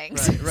different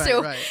things.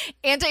 Right.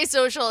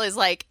 Antisocial is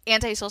like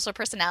antisocial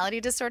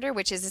personality disorder,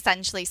 which is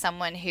essentially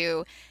someone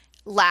who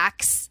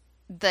lacks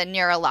the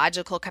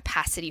neurological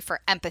capacity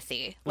for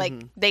empathy. Like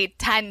they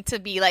tend to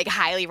be like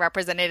highly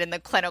represented in the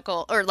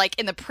clinical or like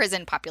in the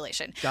prison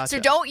population. Gotcha.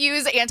 So don't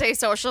use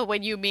antisocial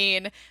when you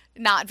mean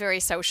not very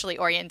socially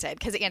oriented,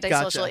 because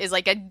antisocial is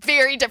like a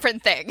very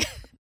different thing.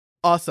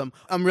 Awesome.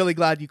 I'm really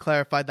glad you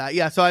clarified that.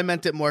 Yeah, so I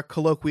meant it more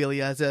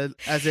colloquially as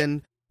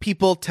in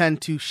people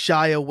tend to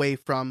shy away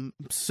from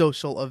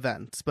social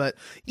events, but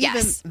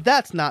even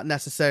that's not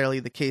necessarily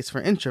the case for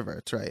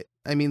introverts, right?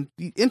 I mean,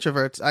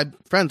 introverts, I'm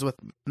friends with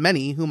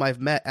many whom I've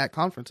met at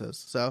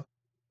conferences, so.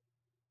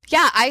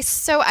 Yeah, I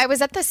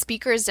was at the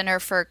speakers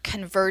dinner for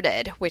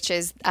Converted, which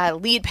is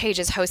Lead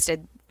Pages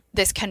hosted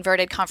this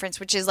Converted conference,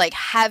 which is like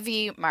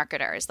heavy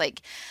marketers.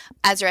 Like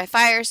Ezra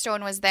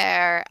Firestone was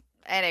there.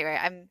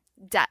 Anyway,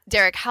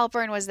 Derek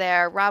Halpern was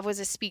there. Rob was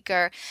a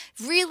speaker.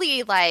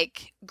 Really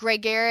like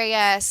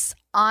gregarious,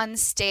 on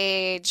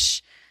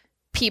stage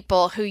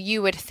people who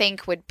you would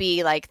think would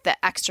be like the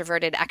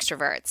extroverted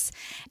extroverts.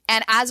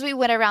 And as we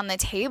went around the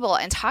table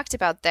and talked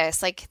about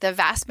this, like the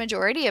vast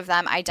majority of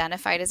them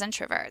identified as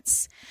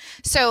introverts.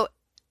 So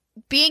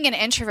being an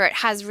introvert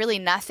has really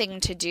nothing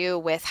to do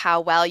with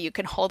how well you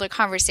can hold a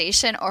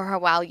conversation or how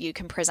well you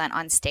can present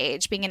on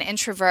stage. Being an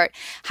introvert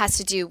has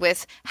to do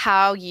with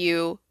how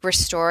you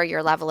restore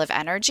your level of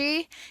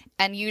energy.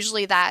 And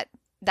usually that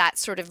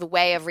sort of the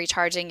way of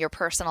recharging your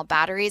personal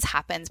batteries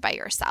happens by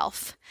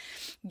yourself.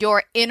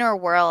 Your inner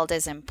world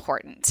is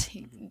important.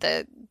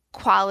 The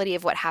quality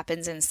of what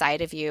happens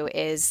inside of you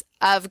is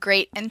of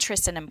great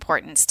interest and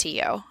importance to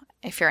you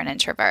if you're an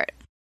introvert.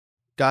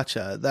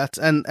 Gotcha.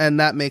 And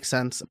that makes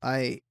sense.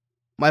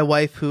 My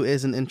wife, who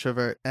is an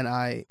introvert, and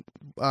I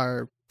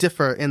are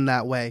differ in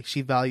that way.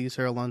 She values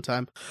her alone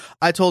time.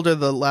 I told her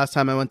the last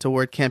time I went to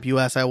WordCamp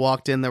US, I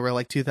walked in, there were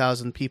like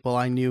 2,000 people.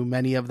 I knew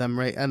many of them,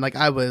 right? And like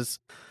I was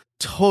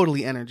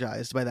totally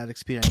energized by that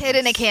experience. Kid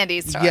in a candy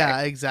store.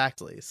 Yeah,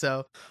 exactly.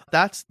 So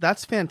that's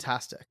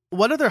fantastic.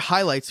 What other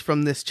highlights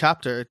from this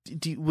chapter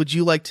would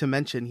you like to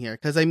mention here?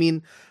 Because I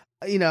mean,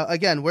 you know,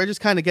 again, we're just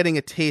kind of getting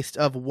a taste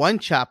of one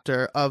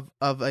chapter of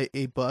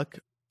a book,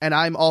 and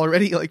I'm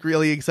already like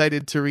really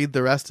excited to read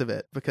the rest of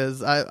it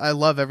because I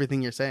love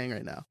everything you're saying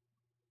right now.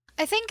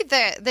 I think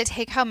the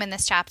take home in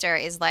this chapter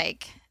is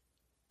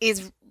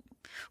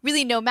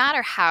really, no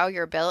matter how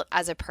you're built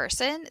as a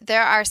person,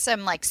 there are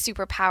some like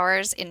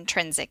superpowers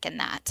intrinsic in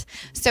that.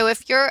 So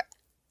if you're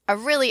a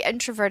really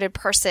introverted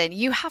person,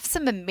 you have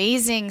some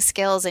amazing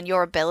skills in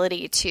your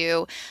ability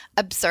to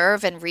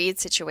observe and read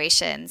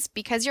situations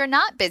because you're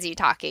not busy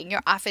talking,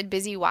 you're often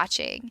busy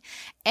watching.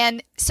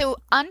 And so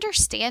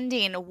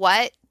understanding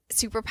what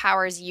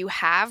superpowers you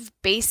have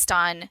based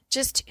on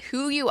just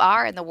who you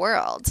are in the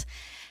world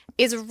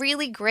is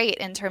really great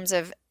in terms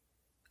of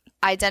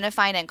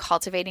identifying and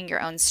cultivating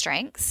your own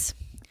strengths.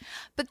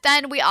 But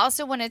then we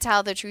also want to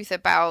tell the truth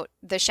about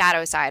the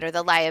shadow side or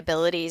the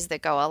liabilities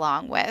that go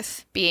along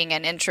with being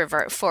an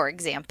introvert, for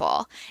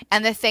example,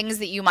 and the things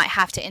that you might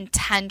have to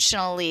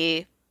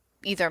intentionally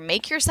either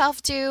make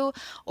yourself do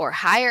or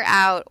hire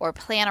out or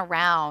plan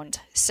around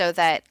so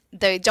that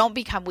they don't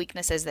become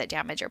weaknesses that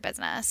damage your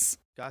business.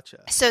 Gotcha.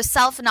 So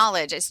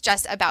self-knowledge is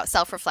just about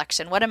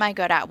self-reflection. What am I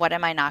good at? What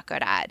am I not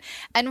good at?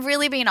 And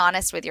really being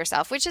honest with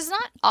yourself, which is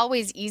not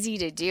always easy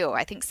to do.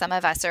 I think some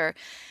of us are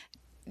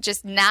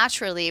just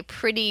naturally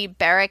pretty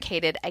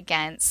barricaded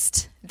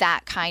against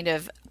that kind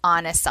of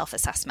honest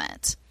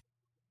self-assessment.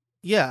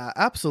 Yeah,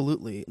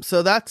 absolutely.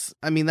 So that's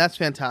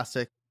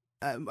fantastic.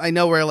 I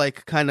know we're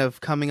like kind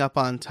of coming up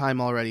on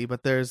time already,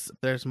 but there's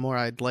more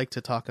I'd like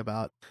to talk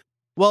about.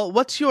 Well,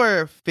 what's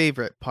your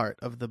favorite part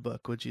of the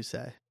book, would you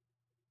say?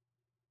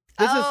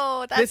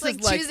 That's like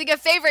choosing a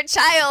favorite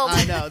child.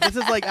 I know. This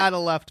is like out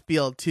of left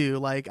field too.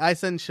 Like I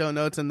send show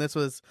notes and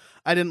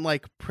I didn't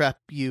like prep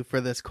you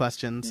for this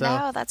question. So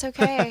no, that's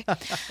okay.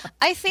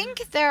 I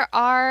think there's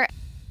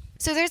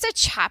a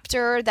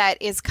chapter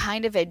that is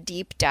kind of a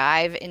deep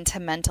dive into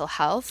mental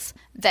health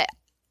that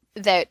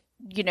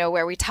you know,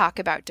 where we talk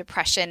about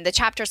depression. The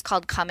chapter is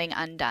called Coming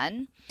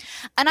Undone.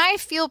 And I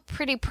feel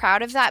pretty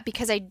proud of that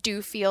because I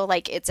do feel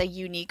like it's a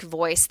unique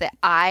voice that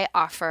I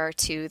offer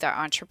to the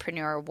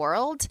entrepreneur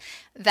world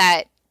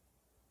that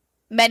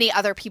many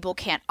other people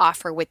can't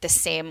offer with the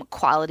same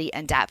quality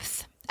and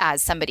depth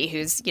as somebody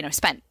who's, you know,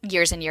 spent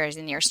years and years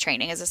and years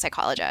training as a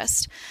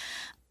psychologist.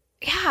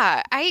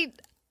 Yeah, I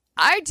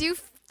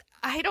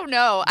don't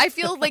know. I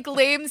feel like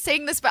lame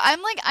saying this, but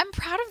I'm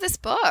proud of this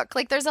book.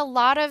 Like there's a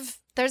lot of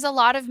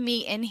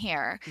me in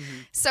here. Mm-hmm.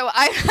 So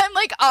I'm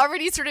like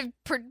already sort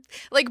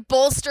of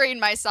bolstering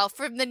myself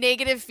from the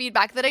negative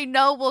feedback that I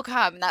know will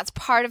come. And that's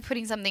part of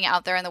putting something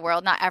out there in the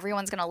world. Not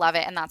everyone's going to love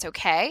it, and that's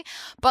okay.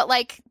 But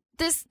like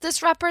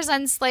this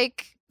represents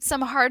like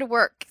some hard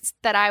work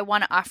that I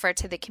want to offer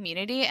to the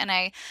community, and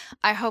I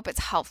hope it's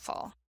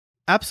helpful.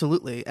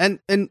 Absolutely. And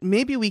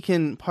maybe we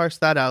can parse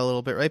that out a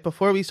little bit, right?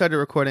 Before we started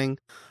recording,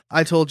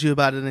 I told you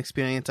about an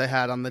experience I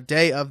had on the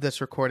day of this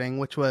recording,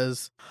 which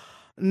was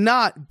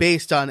not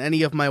based on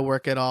any of my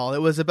work at all.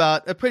 It was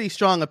about a pretty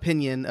strong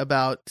opinion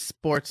about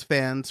sports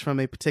fans from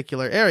a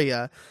particular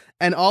area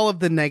and all of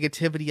the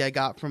negativity I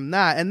got from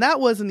that. And that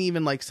wasn't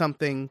even like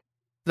something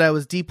that I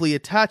was deeply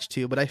attached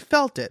to, but I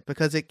felt it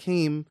because it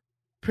came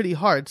pretty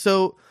hard.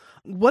 So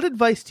what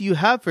advice do you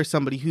have for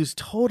somebody who's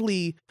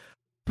totally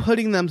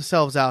putting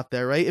themselves out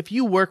there, right? If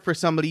you work for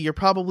somebody, you're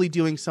probably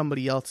doing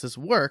somebody else's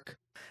work.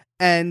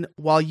 And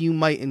while you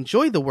might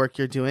enjoy the work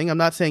you're doing, I'm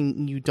not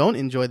saying you don't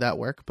enjoy that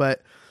work,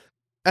 but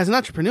as an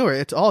entrepreneur,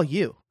 it's all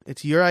you.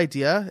 It's your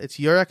idea. It's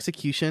your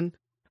execution.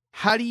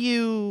 How do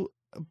you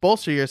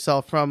bolster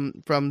yourself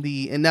from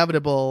the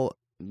inevitable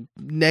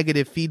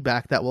negative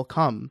feedback that will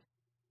come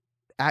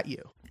at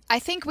you? I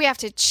think we have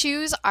to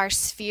choose our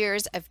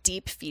spheres of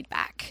deep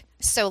feedback.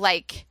 So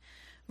like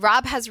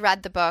Rob has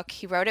read the book.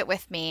 He wrote it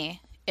with me.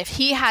 If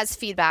he has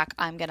feedback,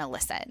 I'm going to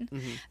listen.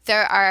 Mm-hmm.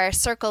 There are a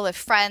circle of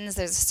friends.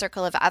 There's a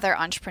circle of other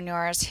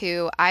entrepreneurs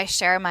who I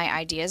share my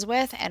ideas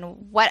with.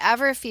 And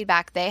whatever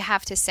feedback they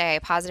have to say,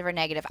 positive or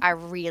negative, I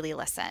really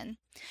listen.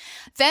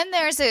 Then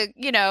there's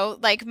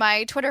like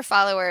my Twitter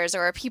followers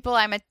or people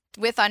I'm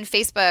with on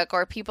Facebook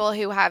or people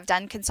who have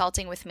done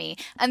consulting with me,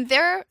 and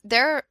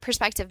their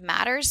perspective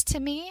matters to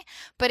me,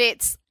 but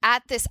it's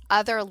at this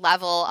other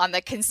level on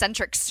the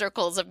concentric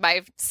circles of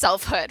my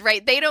selfhood,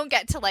 right? They don't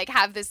get to like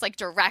have this like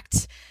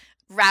direct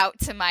route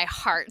to my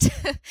heart.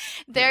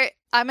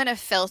 I'm going to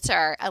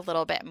filter a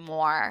little bit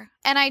more.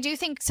 And I do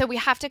think so we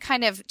have to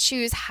kind of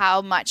choose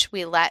how much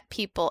we let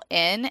people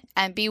in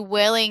and be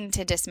willing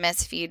to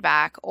dismiss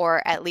feedback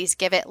or at least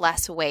give it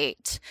less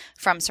weight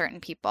from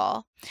certain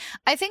people.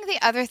 I think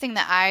the other thing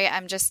that I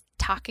am just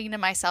talking to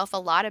myself a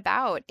lot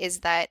about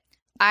is that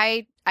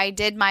I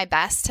did my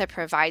best to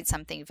provide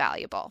something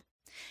valuable.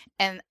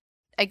 And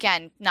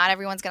again, not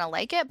everyone's going to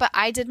like it, but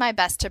I did my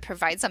best to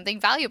provide something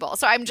valuable.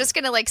 So I'm just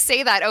going to like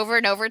say that over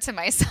and over to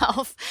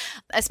myself,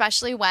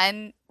 especially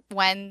when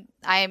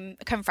I'm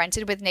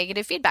confronted with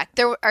negative feedback.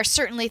 There are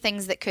certainly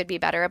things that could be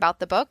better about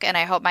the book, and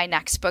I hope my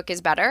next book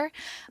is better.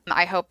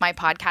 I hope my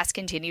podcast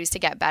continues to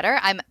get better.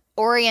 I'm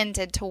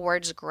oriented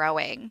towards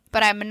growing,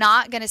 but I'm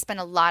not going to spend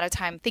a lot of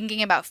time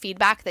thinking about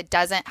feedback that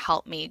doesn't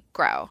help me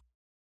grow.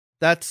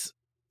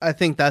 I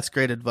think that's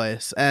great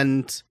advice.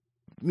 And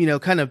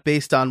kind of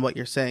based on what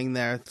you're saying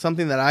there,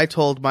 something that I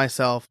told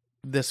myself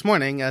this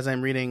morning as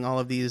I'm reading all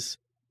of these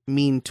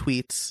mean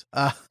tweets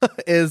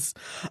is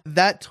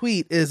that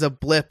tweet is a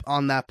blip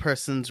on that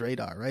person's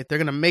radar, right? They're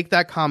going to make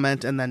that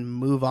comment and then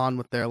move on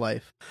with their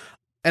life.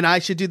 And I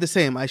should do the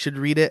same. I should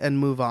read it and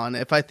move on.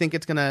 If I think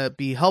it's going to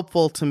be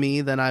helpful to me,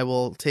 then I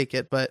will take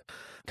it. But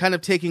kind of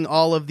taking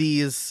all of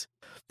these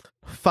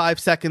 5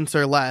 seconds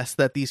or less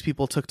that these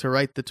people took to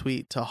write the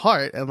tweet to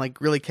heart and like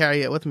really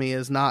carry it with me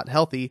is not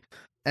healthy.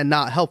 And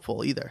not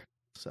helpful either.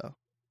 So,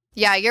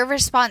 yeah, your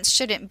response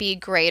shouldn't be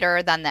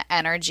greater than the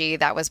energy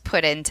that was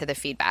put into the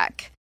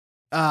feedback.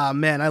 Ah,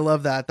 man, I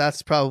love that.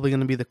 That's probably going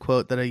to be the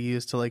quote that I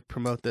use to like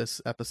promote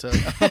this episode.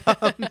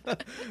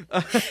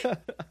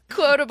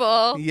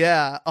 Quotable.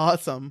 Yeah,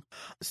 awesome.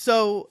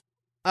 So,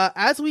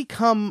 as we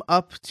come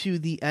up to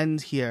the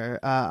end here,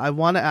 I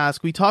want to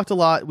ask, we talked a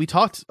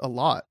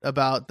lot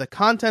about the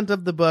content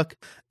of the book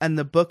and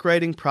the book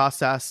writing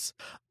process.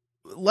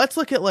 Let's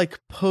look at like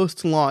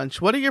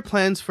post-launch. What are your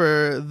plans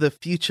for the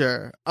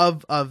future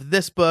of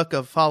this book,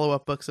 of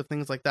follow-up books, of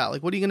things like that?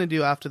 Like, what are you going to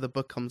do after the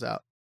book comes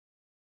out?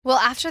 Well,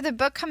 after the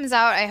book comes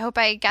out, I hope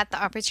I get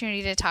the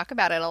opportunity to talk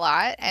about it a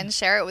lot and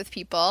share it with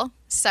people.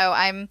 So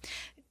I'm,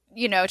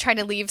 trying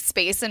to leave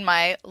space in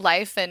my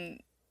life and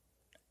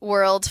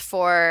world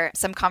for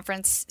some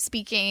conference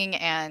speaking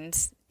and,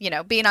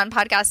 being on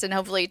podcasts and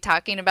hopefully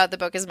talking about the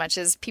book as much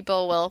as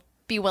people will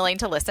be willing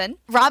to listen.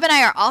 Rob and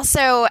I are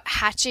also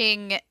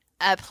hatching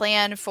a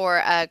plan for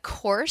a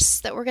course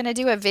that we're going to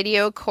do, a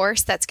video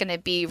course that's going to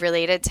be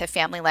related to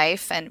family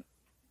life and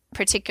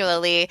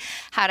particularly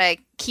how to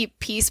keep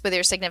peace with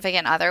your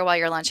significant other while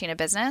you're launching a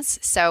business.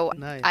 So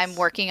nice. I'm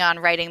working on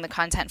writing the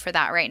content for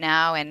that right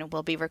now, and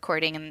we'll be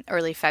recording in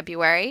early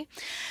February.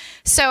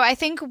 So I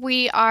think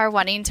we are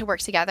wanting to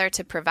work together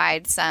to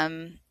provide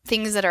some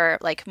things that are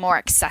like more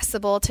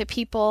accessible to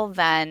people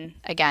than,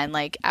 again,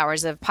 like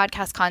hours of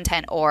podcast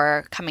content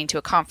or coming to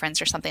a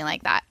conference or something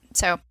like that.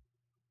 So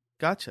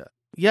gotcha.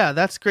 Yeah,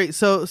 that's great.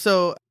 So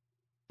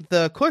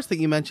the course that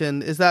you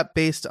mentioned, is that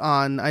based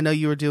on, I know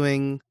you were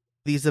doing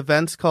these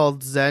events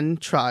called Zen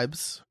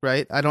Tribes,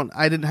 right? I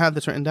didn't have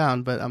this written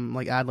down, but I'm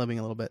like ad-libbing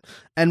a little bit.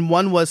 And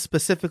one was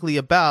specifically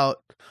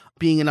about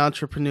being an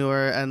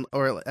entrepreneur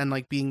and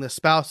like being the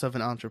spouse of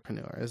an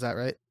entrepreneur. Is that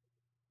right?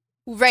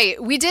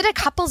 Right. We did a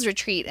couples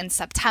retreat in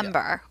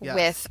September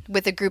with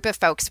a group of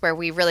folks where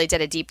we really did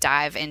a deep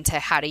dive into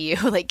how do you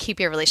like keep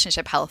your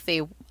relationship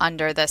healthy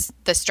under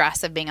the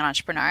stress of being an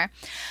entrepreneur,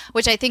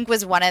 which I think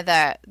was one of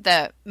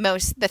the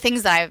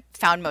things that I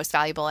found most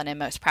valuable and am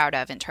most proud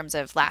of in terms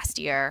of last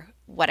year,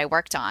 what I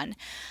worked on.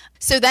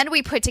 So then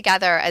we put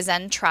together a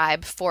Zen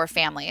tribe for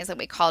families that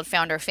we called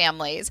Founder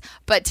Families.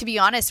 But to be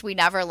honest, we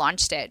never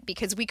launched it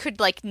because we could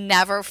like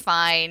never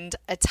find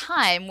a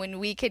time when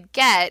we could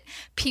get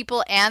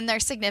people and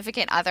their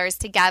significant others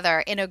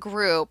together in a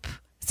group.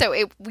 So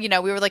we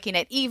were looking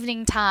at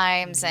evening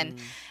times and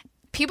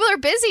people are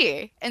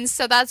busy. And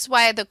so that's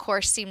why the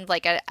course seemed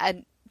like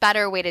a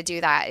better way to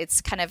do that. It's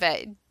kind of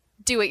a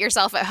do it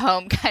yourself at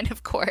home kind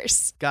of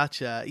course.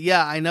 Gotcha.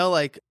 Yeah, I know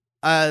like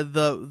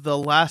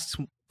the last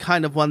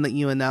kind of one that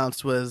you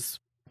announced was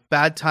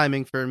bad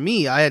timing for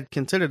me. I had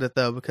considered it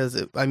though, because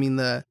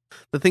the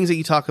things that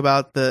you talk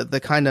about,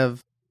 the kind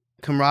of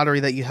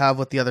camaraderie that you have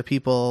with the other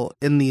people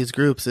in these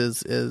groups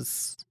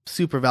is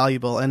super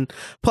valuable. And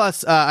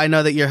plus, I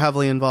know that you're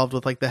heavily involved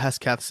with like the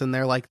Heskeths, and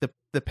they're like the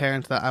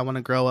parents that I want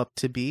to grow up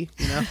to be,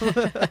 and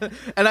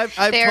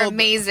they're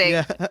amazing.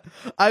 Yeah,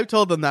 I've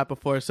told them that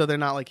before, so they're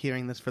not like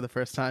hearing this for the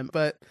first time.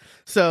 But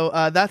so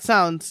that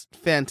sounds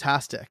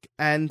fantastic.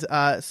 And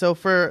so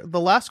for the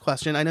last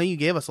question, I know you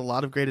gave us a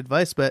lot of great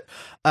advice, but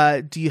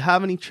do you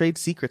have any trade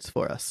secrets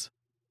for us?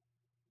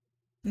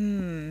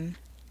 I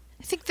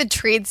think the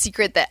trade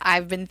secret that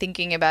I've been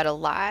thinking about a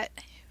lot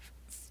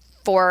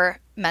for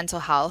mental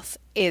health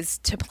is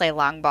to play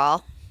long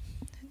ball.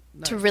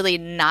 Nice. To really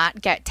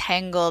not get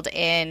tangled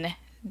in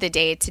the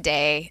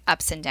day-to-day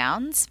ups and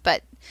downs,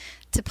 but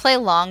to play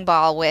long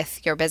ball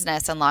with your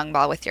business and long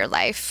ball with your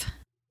life.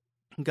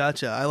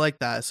 Gotcha. I like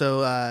that.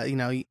 So,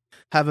 you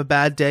have a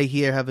bad day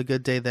here, have a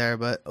good day there,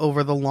 but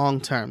over the long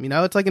term,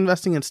 it's like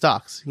investing in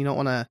stocks. You don't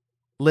want to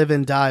live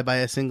and die by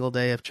a single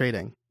day of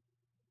trading.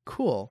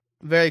 Cool.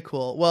 Very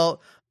cool.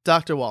 Well,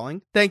 Dr.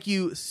 Walling, thank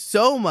you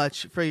so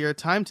much for your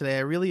time today.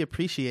 I really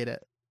appreciate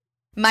it.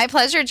 My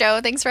pleasure,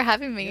 Joe. Thanks for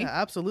having me. Yeah,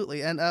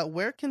 absolutely. And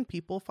where can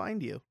people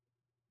find you?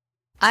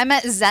 I'm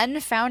at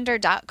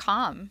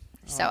zenfounder.com.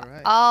 So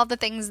all the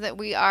things that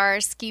we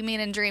are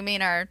scheming and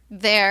dreaming are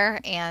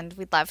there, and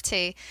we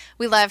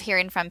love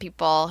hearing from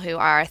people who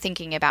are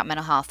thinking about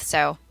mental health.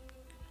 So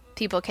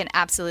people can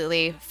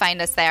absolutely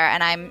find us there.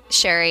 And I'm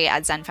Sherry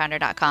at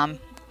zenfounder.com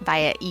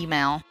via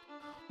email.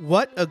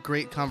 What a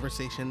great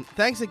conversation.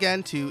 Thanks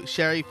again to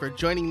Sherry for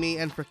joining me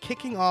and for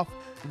kicking off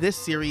this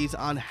series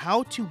on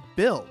how to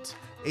build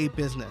a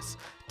business.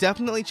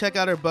 Definitely check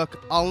out her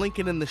book. I'll link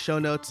it in the show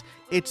notes.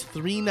 It's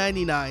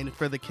 $3.99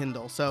 for the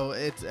Kindle, so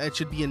it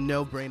should be a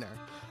no-brainer.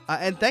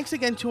 And thanks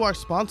again to our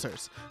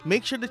sponsors.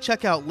 Make sure to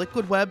check out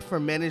Liquid Web for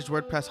managed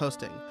WordPress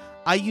hosting.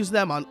 I use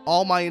them on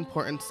all my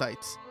important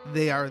sites.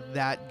 They are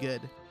that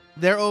good.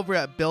 They're over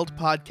at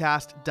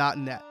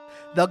buildpodcast.net.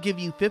 They'll give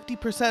you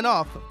 50%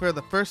 off for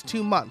the first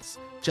 2 months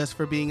just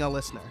for being a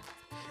listener.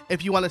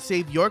 If you want to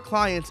save your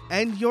clients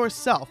and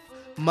yourself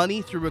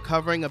money through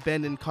recovering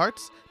abandoned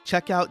carts,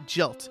 check out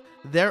Jilt.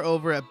 They're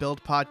over at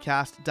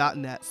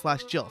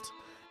buildpodcast.net/Jilt.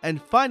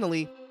 And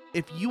finally,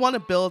 if you want to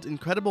build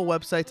incredible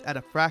websites at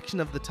a fraction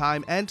of the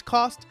time and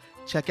cost,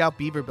 check out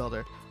Beaver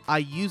Builder. I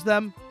use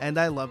them and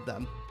I love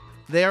them.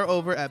 They are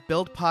over at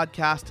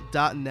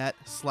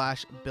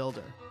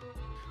buildpodcast.net/builder.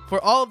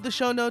 For all of the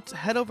show notes,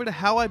 head over to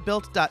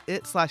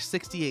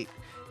howibuilt.it/68.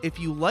 If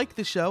you like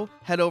the show,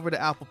 head over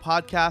to Apple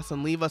Podcasts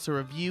and leave us a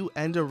review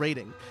and a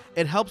rating.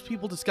 It helps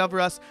people discover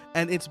us,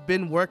 and it's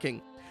been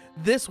working.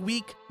 This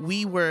week,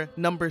 we were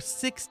number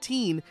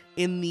 16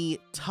 in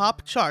the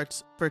top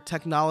charts for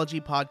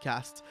technology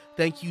podcasts.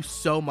 Thank you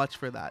so much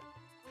for that.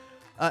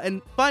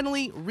 And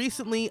finally,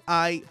 recently,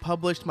 I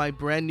published my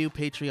brand new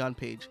Patreon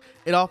page.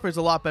 It offers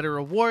a lot better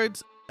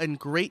rewards and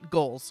great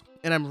goals,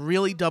 and I'm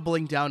really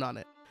doubling down on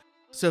it.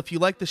 So if you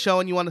like the show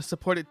and you want to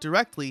support it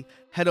directly,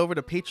 head over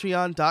to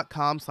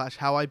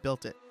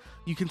patreon.com/howibuiltit.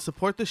 You can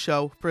support the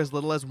show for as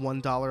little as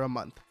 $1 a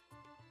month.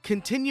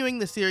 Continuing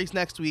the series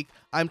next week,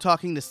 I'm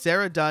talking to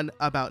Sarah Dunn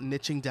about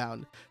niching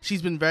down.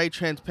 She's been very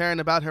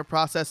transparent about her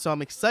process, so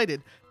I'm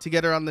excited to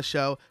get her on the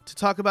show to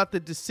talk about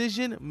the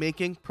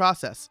decision-making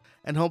process,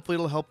 and hopefully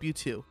it'll help you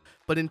too.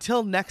 But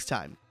until next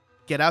time,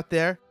 get out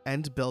there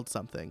and build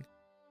something.